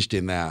changed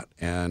in that,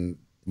 and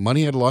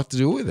money had a lot to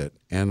do with it.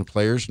 And the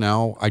players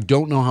now, I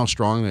don't know how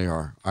strong they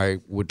are.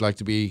 I would like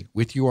to be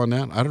with you on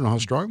that. I don't know how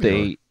strong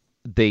they are.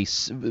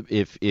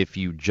 If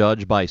you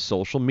judge by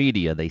social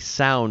media, they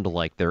sound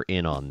like they're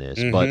in on this,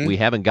 but we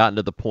haven't gotten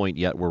to the point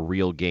yet where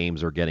real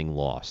games are getting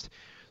lost.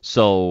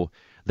 So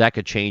that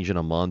could change in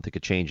a month. It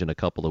could change in a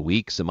couple of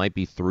weeks. It might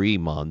be 3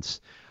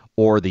 months,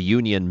 or the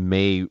union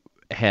may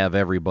have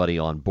everybody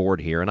on board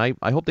here, and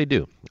I hope they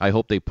do. I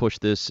hope they push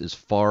this as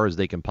far as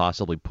they can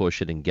possibly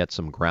push it and get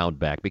some ground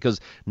back, because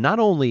not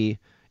only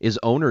is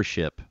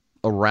ownership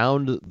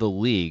around the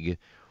league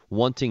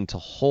wanting to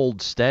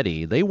hold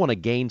steady, they want to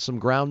gain some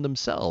ground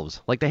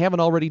themselves. Like they haven't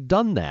already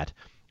done that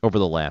over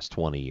the last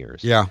 20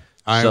 years. Yeah.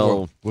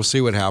 We'll see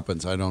what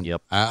happens. I don't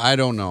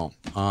know.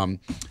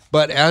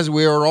 But as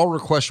we are all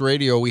Request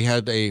Radio, we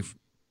had a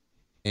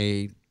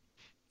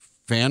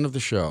fan of the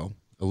show,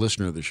 a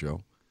listener of the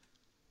show,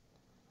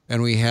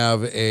 and we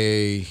have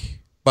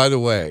by the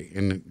way,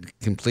 in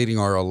completing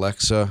our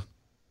Alexa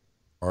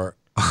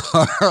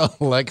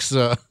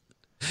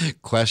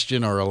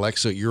question,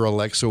 your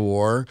Alexa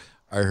war,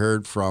 I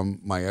heard from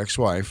my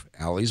ex-wife,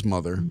 Allie's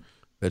mother,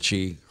 that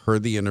she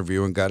heard the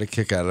interview and got a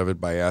kick out of it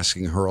by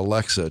asking her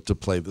Alexa to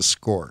play the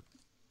score.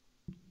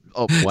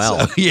 Oh,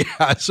 wow.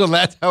 So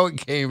that's how it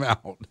came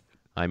out.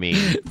 I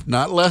mean,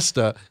 not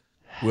Lesta.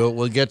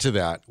 We'll get to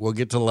that. We'll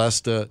get to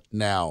Lesta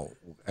now.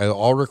 At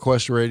All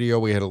Request Radio,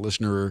 we had a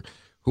listener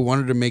who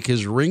wanted to make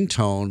his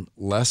ringtone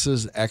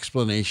Les's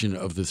explanation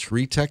of the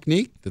 3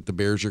 technique that the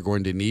Bears are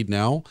going to need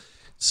now.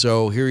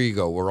 So here you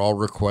go. We're All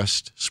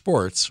Request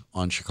Sports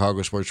on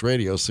Chicago Sports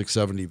Radio,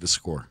 670 The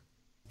Score.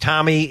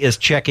 Tommy is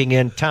checking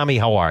in. Tommy,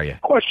 how are you?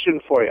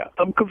 Question for you.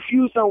 I'm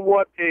confused on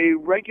what a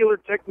regular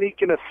technique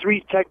and a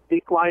 3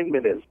 technique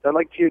lineman is. I'd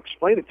like you to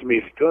explain it to me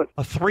if you could.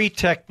 A 3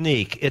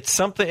 technique. It's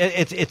something.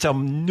 It's a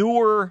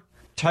newer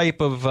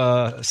type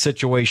of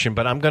situation,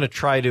 but I'm going to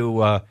try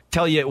to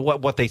tell you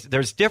what they.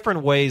 There's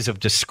different ways of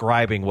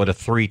describing what a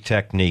 3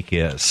 technique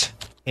is.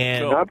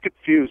 And I'm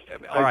confused.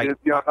 All right.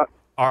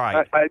 All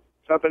right.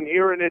 I've been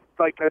hearing it,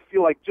 I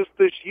feel like just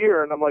this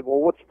year, and I'm like, well,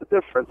 what's the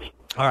difference?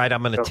 All right,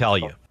 I'm going to tell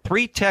you.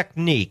 3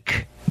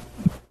 technique,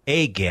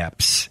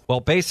 A-gaps. Well,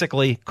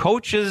 basically,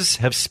 coaches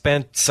have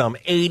spent some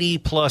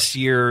 80-plus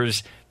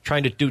years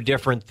trying to do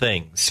different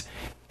things.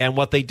 And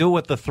what they do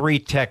with the 3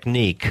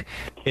 technique,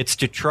 it's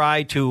to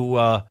try to,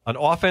 an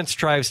offense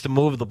tries to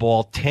move the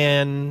ball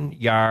 10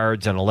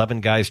 yards, and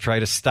 11 guys try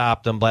to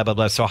stop them, blah, blah,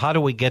 blah. So how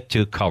do we get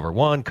to cover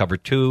 1, cover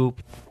 2,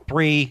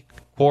 3,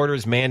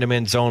 quarters,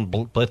 man-to-man zone,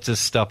 blitzes,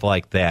 stuff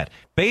like that?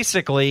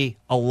 Basically,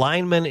 a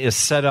lineman is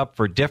set up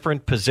for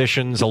different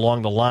positions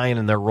along the line,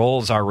 and their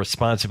roles are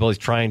responsibilities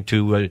trying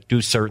to do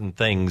certain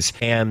things.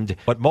 And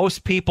what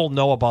most people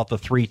know about the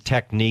 3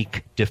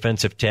 technique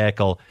defensive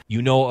tackle,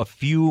 you know a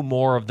few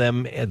more of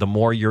them the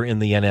more you're in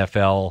the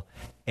NFL.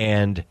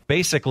 And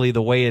basically,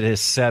 the way it is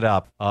set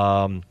up,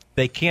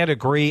 they can't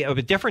agree.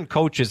 Different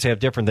coaches have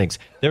different things.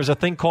 There's a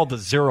thing called the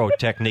 0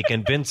 technique,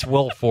 and Vince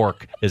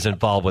Wilfork is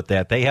involved with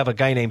that. They have a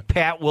guy named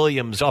Pat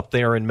Williams up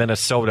there in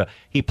Minnesota.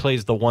 He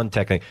plays the 1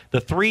 technique.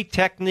 The 3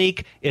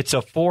 technique, it's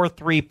a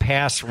 4-3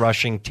 pass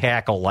rushing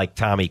tackle like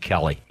Tommy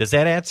Kelly. Does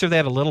that answer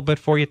that a little bit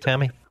for you,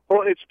 Tommy?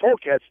 Well, it's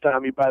Polecats,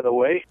 Tommy, by the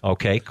way.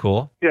 Okay,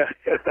 cool. Yeah.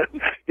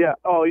 Yeah.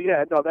 Oh,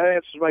 yeah. No, that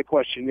answers my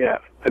question. Yeah.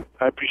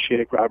 I appreciate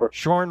it, Robert.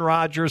 Shawn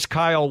Rogers,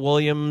 Kyle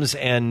Williams,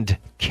 and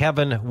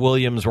Kevin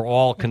Williams were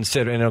all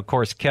considered. And, of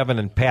course, Kevin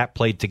and Pat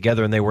played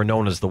together, and they were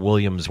known as the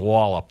Williams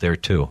Wall up there,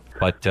 too.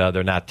 But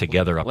they're not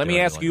together up there. Let me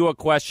ask you a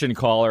question,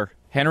 caller.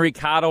 Henry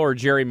Cotto or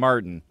Jerry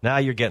Martin? Now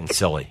you're getting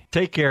silly.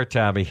 Take care,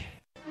 Tommy.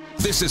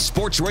 This is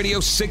Sports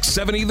Radio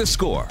 670 The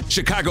Score,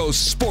 Chicago's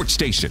sports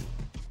station.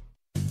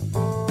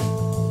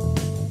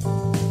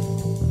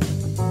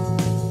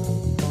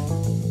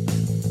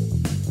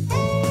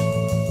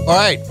 All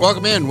right,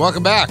 welcome in,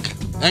 welcome back,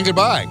 and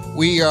goodbye.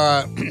 We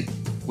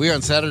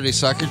on Saturday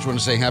Suckage want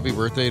to say happy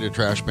birthday to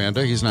Trash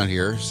Panda. He's not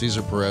here.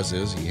 Cesar Perez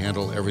is. He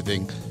handled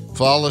everything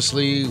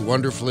flawlessly,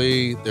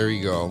 wonderfully. There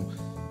you go.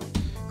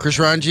 Chris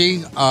Ranji,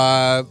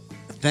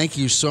 thank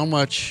you so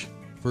much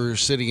for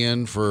sitting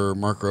in for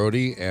Mark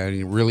Rohde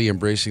and really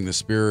embracing the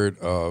spirit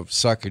of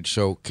Suckage.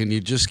 So can you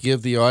just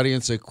give the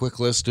audience a quick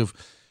list of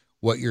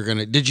what you're going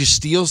to... Did you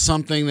steal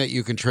something that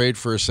you can trade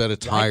for a set of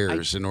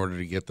tires in order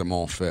to get them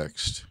all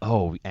fixed?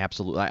 Oh,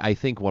 absolutely. I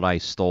think what I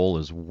stole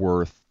is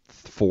worth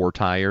 4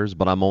 tires,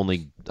 but I'm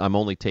only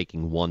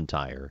taking 1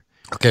 tire.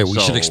 Okay, we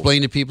should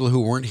explain to people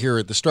who weren't here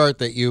at the start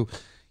that you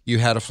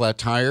had a flat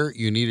tire,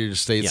 you needed to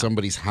stay at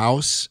somebody's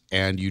house,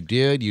 and you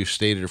did. You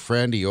stayed at a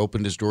friend. He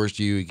opened his doors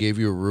to you. He gave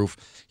you a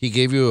roof. He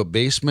gave you a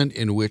basement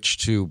in which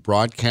to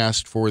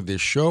broadcast for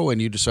this show,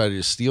 and you decided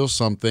to steal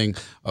something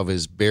of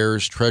his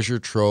Bears treasure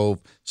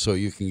trove so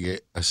you can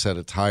get a set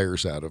of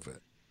tires out of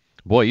it.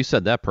 Boy, you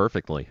said that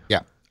perfectly.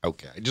 Yeah.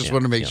 Okay. I just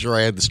wanted to make sure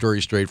I had the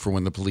story straight for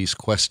when the police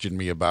questioned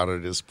me about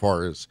it as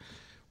far as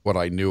what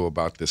I knew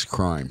about this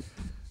crime.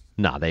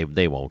 No,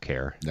 they won't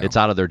care. No. It's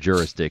out of their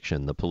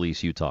jurisdiction, the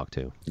police you talk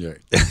to. Yeah,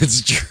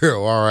 it's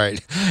true. All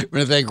right. I want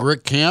to thank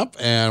Rick Camp,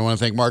 and I want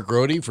to thank Mark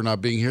Rohde for not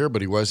being here,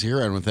 but he was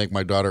here. I want to thank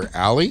my daughter,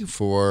 Allie,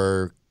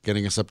 for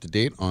getting us up to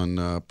date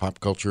on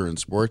pop culture and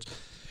sports.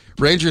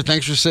 Ranger,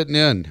 thanks for sitting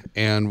in,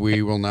 and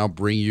we will now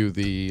bring you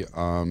the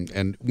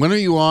and when are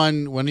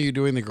you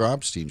doing the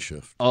Grobstein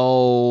shift?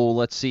 Oh,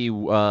 let's see,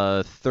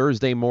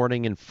 Thursday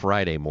morning and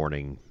Friday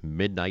morning,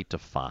 midnight to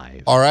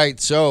 5. All right,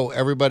 so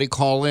everybody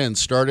call in,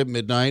 start at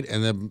midnight,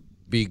 and then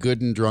be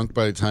good and drunk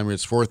by the time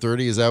it's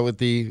 4:30. Is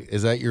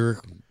that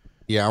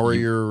the hour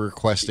you're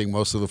requesting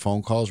most of the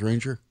phone calls,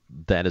 Ranger?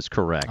 That is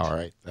correct. All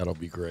right, that'll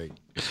be great.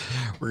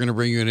 We're going to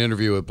bring you an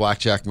interview with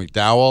Blackjack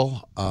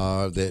McDowell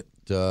that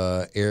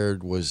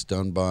was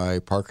done by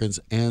Parkins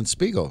and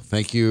Spiegel.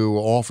 Thank you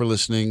all for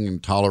listening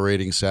and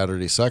tolerating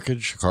Saturday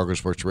Suckage. Chicago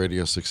Sports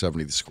Radio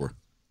 670 The Score.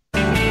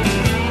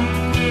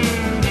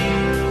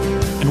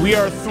 And we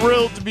are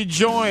thrilled to be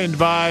joined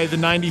by the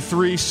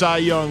 93 Cy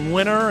Young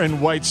winner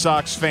and White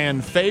Sox fan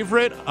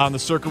favorite on the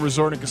Circa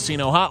Resort and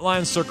Casino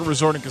hotline. Circa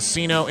Resort and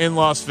Casino in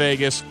Las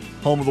Vegas,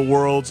 home of the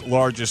world's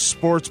largest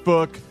sports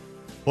book.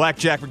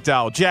 Blackjack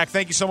McDowell. Jack,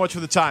 thank you so much for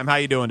the time. How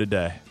you doing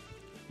today?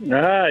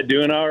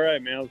 Doing all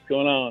right, man. What's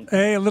going on?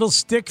 Hey, a little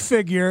stick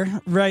figure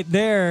right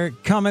there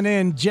coming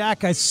in.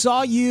 Jack, I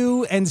saw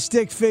you and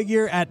stick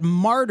figure at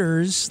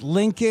Martyrs,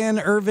 Lincoln,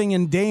 Irving,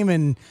 and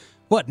Damon.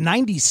 What,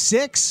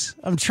 96?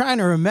 I'm trying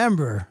to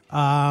remember.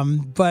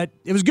 But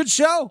it was a good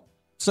show.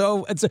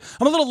 So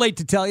I'm a little late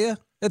to tell you.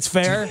 It's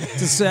fair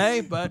to say,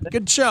 but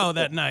good show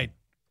that night.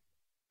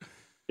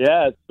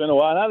 Yeah, it's been a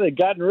while. Now they've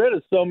gotten rid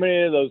of so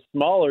many of those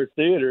smaller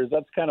theaters.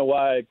 That's kind of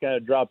why I kind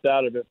of dropped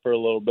out of it for a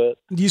little bit.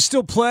 Do you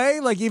still play,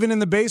 like even in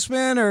the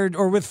basement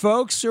or with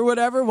folks or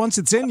whatever? Once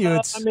it's in you,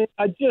 it's. I mean,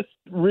 I just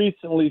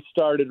recently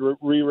started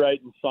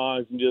rewriting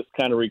songs and just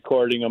kind of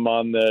recording them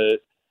on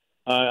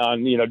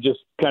just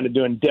kind of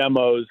doing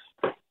demos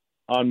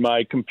on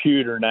my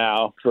computer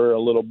now for a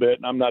little bit.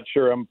 And I'm not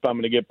sure if I'm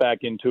going to get back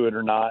into it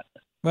or not.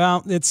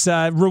 Well, it's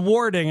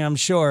rewarding, I'm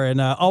sure,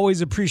 and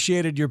always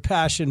appreciated your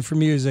passion for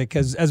music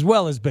as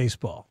well as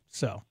baseball.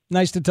 So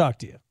nice to talk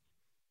to you.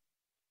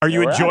 Are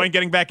you enjoying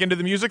getting back into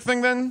the music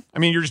thing then? I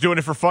mean, you're just doing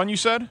it for fun, you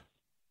said?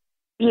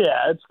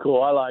 Yeah, it's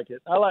cool. I like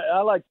it.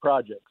 I like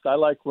projects. I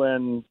like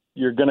when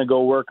you're going to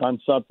go work on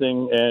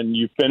something and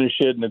you finish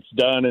it and it's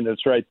done and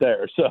it's right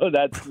there. So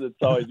that's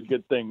always a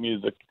good thing,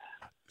 music.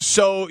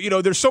 So,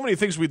 there's so many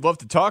things we'd love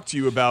to talk to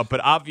you about,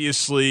 but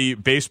obviously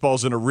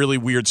baseball's in a really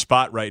weird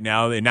spot right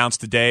now. They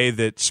announced today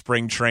that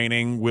spring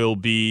training will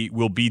be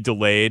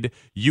delayed.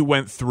 You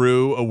went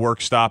through a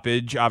work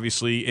stoppage,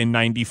 obviously, in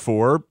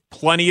 94.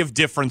 Plenty of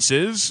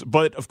differences,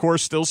 but, of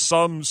course, still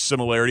some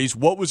similarities.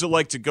 What was it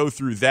like to go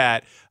through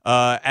that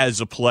as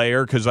a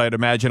player? Because I'd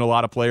imagine a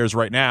lot of players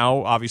right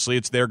now, obviously,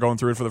 they're going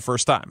through it for the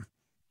first time.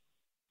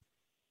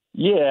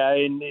 Yeah,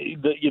 and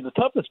the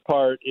toughest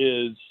part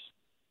is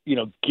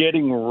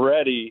getting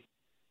ready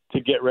to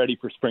get ready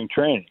for spring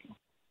training,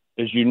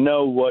 is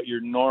what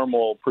your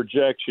normal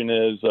projection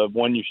is of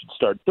when you should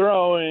start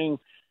throwing,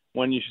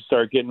 when you should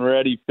start getting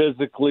ready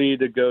physically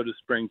to go to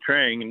spring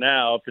training.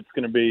 Now, if it's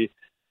going to be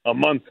a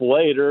month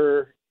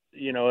later,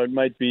 it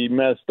might be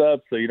messed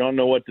up, so you don't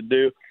know what to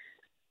do.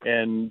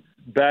 And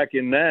back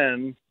in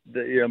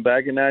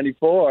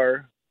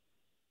 94,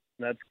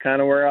 that's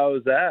kind of where I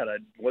was at. I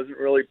wasn't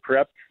really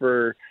prepped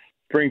for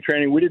spring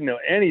training. We didn't know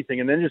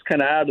anything, and then just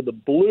kind of out of the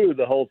blue,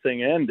 the whole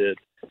thing ended.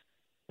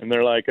 And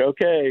they're like,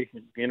 "Okay,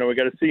 we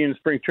got to see you in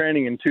spring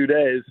training in 2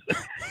 days."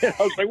 And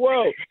I was like,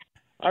 "Whoa!"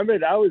 I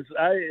mean, I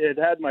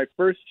had my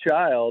first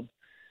child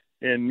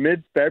in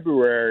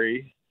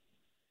mid-February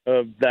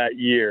of that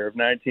year of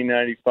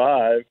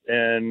 1995,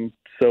 and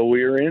so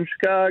we were in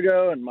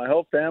Chicago, and my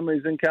whole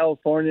family's in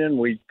California, and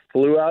we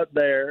flew out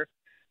there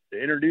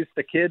to introduce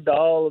the kid to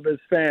all of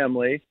his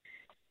family,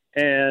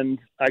 and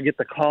I get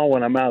the call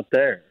when I'm out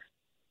there.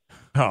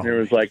 Oh. And it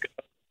was like,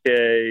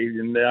 okay,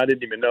 and I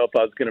didn't even know if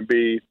I was going to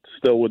be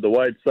still with the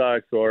White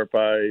Sox or if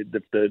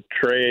the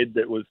trade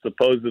that was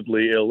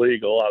supposedly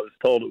illegal, I was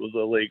told it was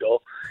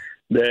illegal,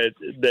 that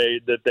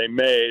they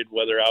made,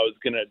 whether I was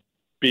going to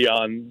be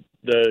on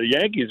the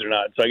Yankees or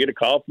not. So I get a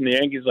call from the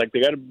Yankees, like,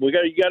 you got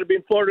to be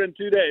in Florida in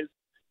 2 days.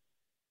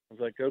 I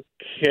was like,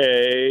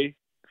 okay,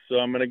 so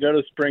I'm going to go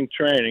to spring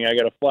training. I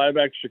got to fly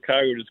back to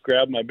Chicago, just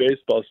grab my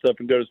baseball stuff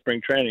and go to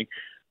spring training.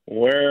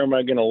 Where am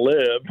I going to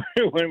live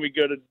when we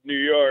go to New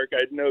York? I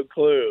had no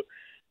clue.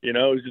 It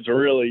was just a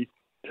really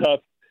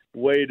tough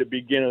way to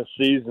begin a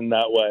season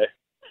that way.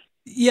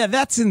 Yeah,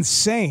 that's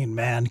insane,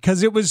 man,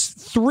 because it was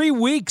 3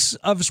 weeks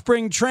of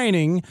spring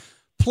training,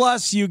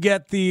 plus you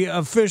get the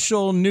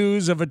official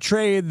news of a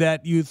trade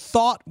that you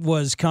thought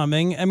was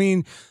coming. I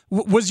mean,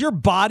 was your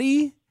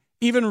body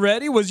even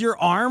ready? Was your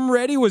arm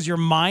ready? Was your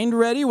mind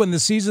ready when the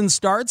season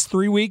starts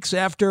 3 weeks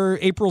after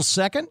April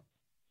 2nd?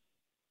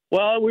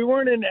 Well, we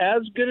weren't in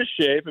as good a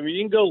shape. I mean,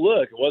 you can go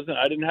look.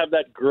 I didn't have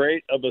that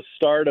great of a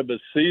start of a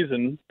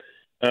season,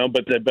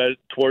 but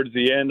towards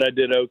the end I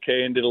did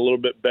okay and did a little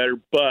bit better,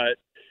 but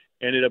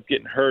ended up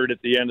getting hurt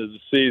at the end of the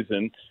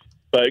season.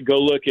 But go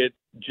look at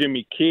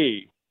Jimmy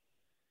Key.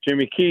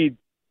 Jimmy Key,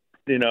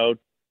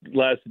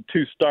 lasted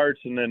 2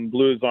 starts and then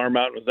blew his arm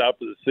out and was out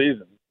for the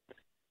season.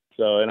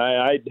 So, and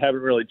I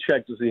haven't really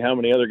checked to see how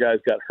many other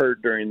guys got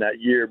hurt during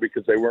that year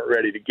because they weren't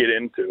ready to get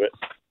into it.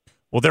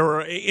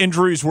 Well,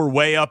 injuries were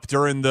way up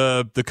during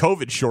the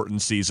COVID-shortened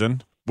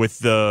season with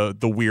the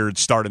weird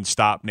start and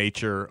stop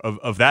nature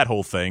of that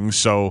whole thing.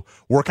 So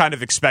we're kind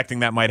of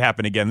expecting that might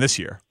happen again this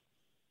year.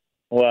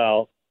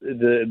 Well,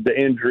 the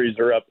injuries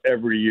are up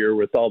every year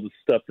with all the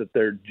stuff that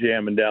they're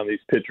jamming down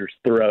these pitchers'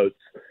 throats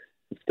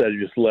instead of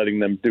just letting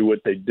them do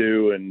what they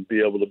do and be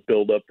able to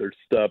build up their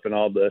stuff and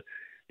all the,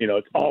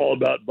 it's all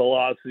about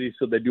velocity.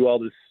 So they do all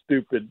this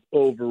stupid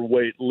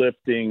overweight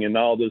lifting and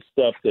all this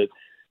stuff that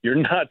you're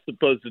not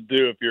supposed to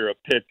do if you're a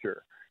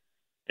pitcher.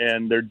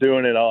 And they're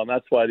doing it all, and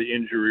that's why the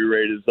injury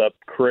rate is up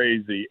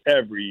crazy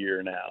every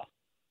year now.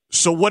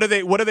 So what are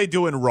they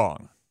doing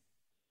wrong?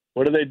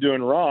 What are they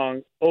doing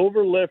wrong?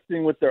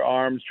 Overlifting with their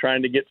arms,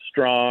 trying to get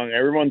strong.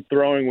 Everyone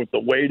throwing with the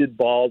weighted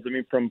balls. I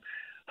mean, from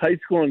high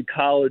school and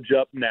college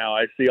up now,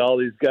 I see all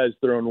these guys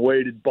throwing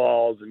weighted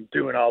balls and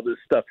doing all this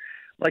stuff.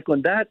 Like,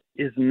 when that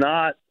is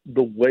not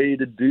the way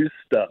to do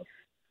stuff.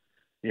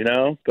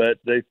 But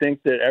they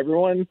think that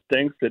everyone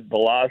thinks that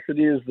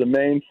velocity is the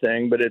main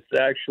thing, but it's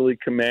actually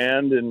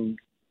command and,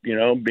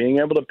 being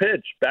able to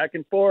pitch back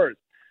and forth,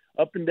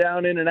 up and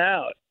down, in and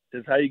out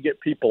is how you get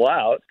people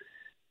out.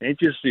 Ain't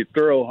just you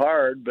throw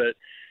hard, but,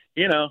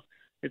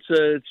 It's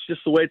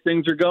just the way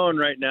things are going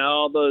right now.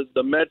 All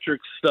the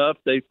metric stuff,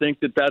 they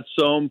think that that's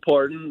so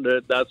important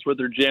that that's what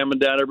they're jamming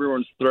down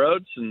everyone's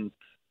throats. And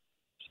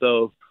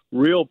so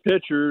real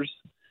pitchers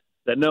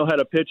that know how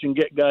to pitch and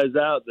get guys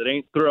out that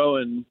ain't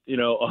throwing,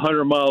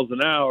 100 miles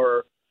an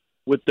hour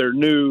with their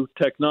new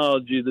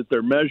technology that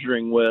they're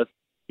measuring with,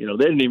 they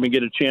didn't even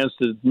get a chance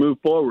to move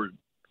forward.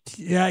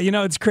 Yeah,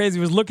 it's crazy.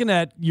 I was looking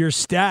at your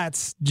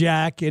stats,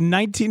 Jack. In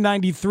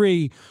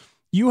 1993,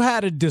 you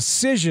had a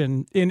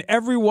decision in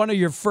every one of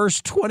your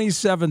first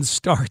 27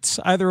 starts,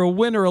 either a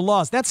win or a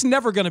loss. That's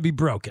never going to be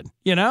broken.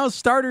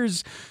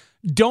 Starters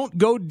don't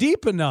go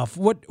deep enough.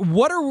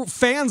 What are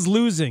fans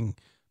losing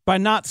by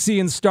not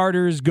seeing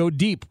starters go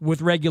deep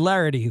with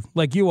regularity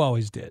like you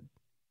always did?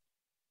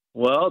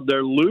 Well,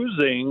 they're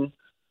losing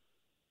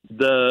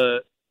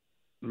the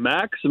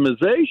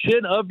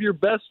maximization of your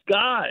best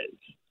guys.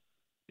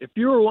 If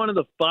you were one of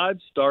the 5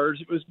 stars,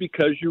 it was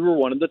because you were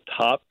one of the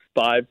top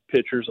 5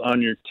 pitchers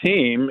on your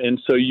team, and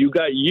so you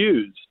got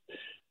used.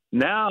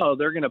 Now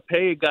they're going to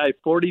pay a guy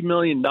 $40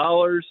 million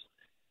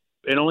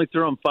and only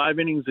throw him 5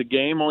 innings a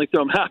game, only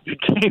throw him half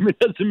a game. It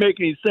doesn't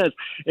make any sense.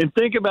 And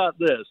think about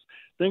this.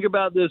 Think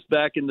about this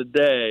back in the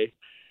day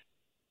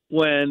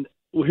when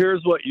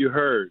here's what you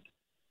heard.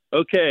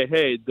 Okay,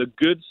 hey, the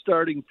good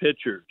starting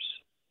pitchers,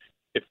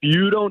 if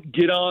you don't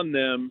get on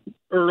them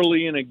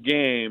early in a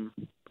game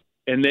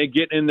and they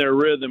get in their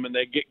rhythm and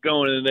they get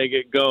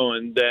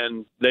going,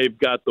 then they've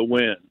got the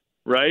win,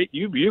 right?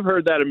 You've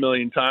heard that a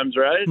million times,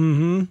 right?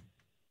 Mm-hmm.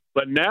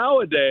 But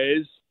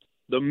nowadays,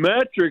 the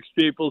metrics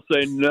people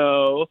say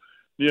no.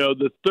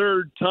 The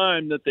third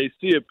time that they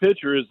see a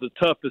pitcher is the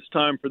toughest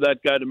time for that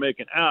guy to make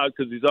an out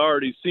because he's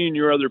already seen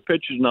your other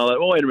pitches and all that.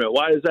 Well, wait a minute.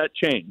 Why does that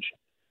change?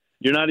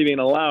 You're not even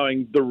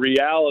allowing the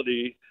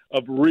reality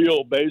of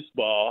real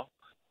baseball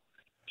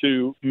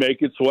to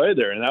make its way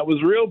there. And that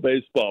was real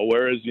baseball.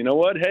 Whereas, you know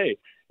what? Hey,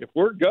 if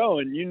we're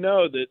going,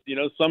 that,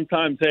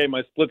 sometimes, hey,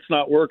 my split's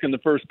not working the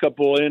first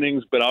couple of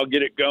innings, but I'll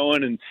get it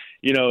going. And,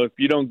 if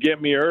you don't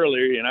get me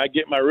earlier and I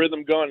get my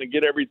rhythm going and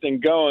get everything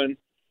going,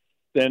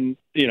 then,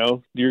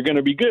 you're going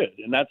to be good.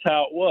 And that's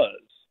how it was.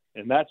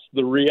 And that's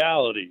the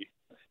reality.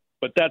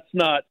 But that's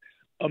not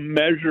a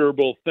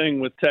measurable thing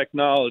with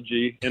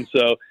technology. And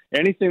so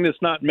anything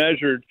that's not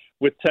measured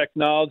with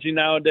technology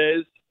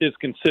nowadays is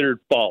considered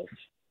false.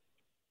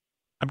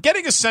 I'm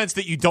getting a sense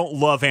that you don't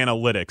love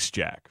analytics,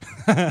 Jack.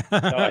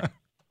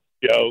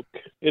 Joke.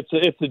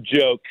 It's a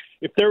joke.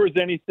 If there was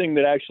anything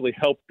that actually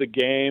helped the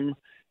game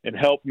and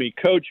helped me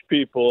coach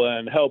people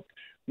and helped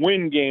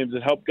win games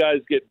and help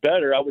guys get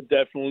better, I would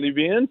definitely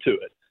be into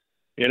it,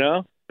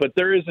 But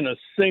there isn't a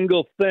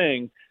single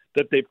thing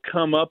that they've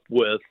come up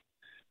with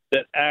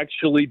that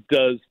actually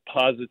does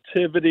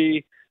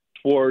positivity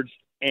towards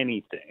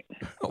anything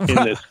in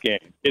this game.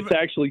 It's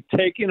actually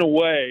taken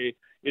away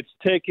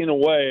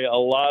a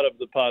lot of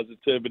the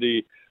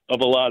positivity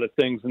of a lot of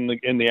things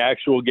in the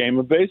actual game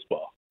of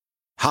baseball.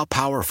 How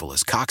powerful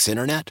is Cox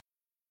Internet?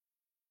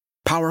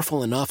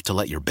 Powerful enough to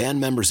let your band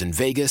members in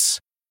Vegas,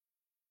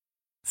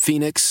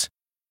 Phoenix,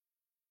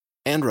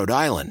 and Rhode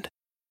Island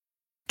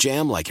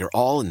jam like you're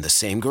all in the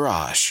same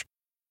garage.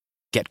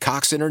 Get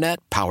Cox Internet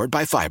powered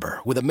by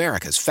fiber with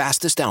America's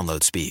fastest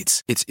download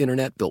speeds. It's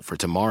internet built for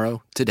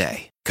tomorrow,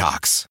 today.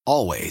 Cox,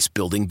 always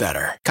building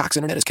better. Cox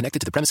Internet is connected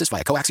to the premises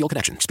via coaxial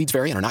connection. Speeds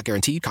vary and are not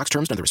guaranteed. Cox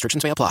terms and other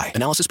restrictions may apply.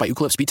 Analysis by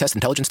Ookla Speed Test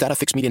Intelligence Data.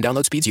 Fixed median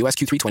download speeds. US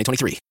Q3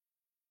 2023.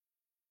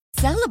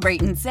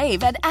 Celebrate and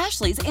save at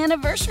Ashley's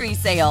Anniversary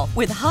Sale.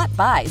 With Hot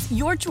Buys,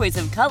 your choice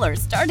of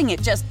colors starting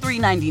at just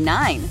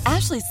 $3.99.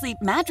 Ashley Sleep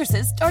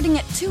mattresses starting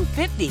at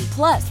 $2.50.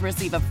 Plus,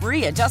 receive a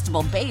free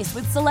adjustable base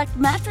with select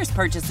mattress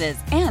purchases.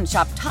 And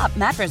shop top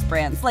mattress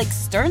brands like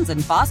Stearns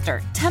 &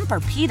 Foster,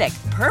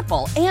 Tempur-Pedic,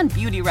 Purple, and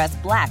Beautyrest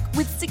Black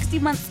with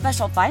 60-month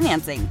special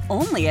financing.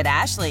 Only at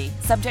Ashley.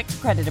 Subject to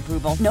credit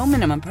approval. No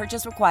minimum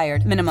purchase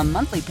required. Minimum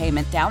monthly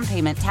payment, down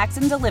payment, tax,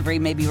 and delivery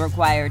may be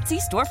required. See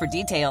store for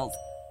details.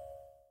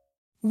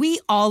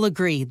 We all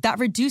agree that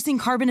reducing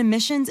carbon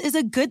emissions is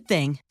a good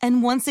thing.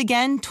 And once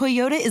again,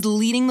 Toyota is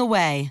leading the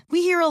way.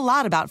 We hear a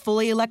lot about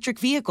fully electric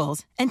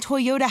vehicles, and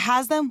Toyota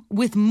has them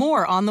with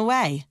more on the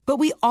way. But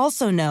we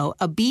also know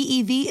a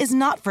BEV is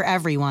not for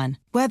everyone.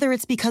 Whether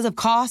it's because of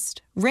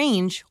cost,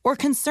 range, or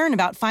concern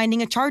about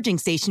finding a charging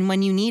station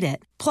when you need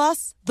it.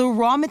 Plus, the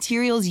raw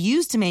materials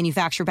used to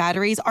manufacture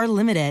batteries are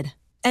limited.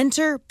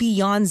 Enter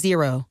Beyond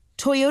Zero,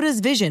 Toyota's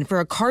vision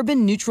for a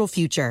carbon-neutral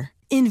future.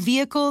 In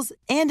vehicles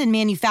and in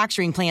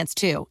manufacturing plants,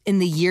 too, in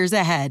the years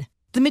ahead.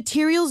 The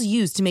materials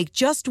used to make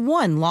just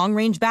one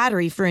long-range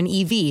battery for an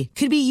EV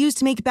could be used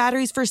to make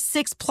batteries for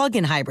 6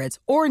 plug-in hybrids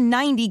or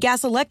 90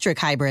 gas-electric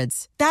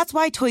hybrids. That's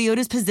why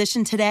Toyota's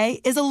position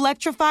today is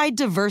electrified,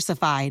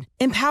 diversified,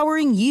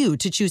 empowering you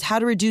to choose how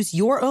to reduce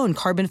your own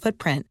carbon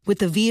footprint with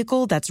the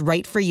vehicle that's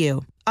right for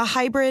you. A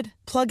hybrid,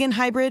 plug-in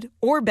hybrid,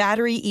 or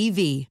battery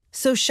EV.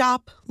 So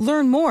shop,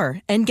 learn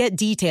more, and get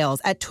details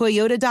at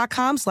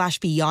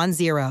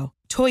toyota.com/beyondzero.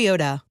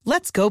 Toyota,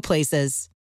 let's go places.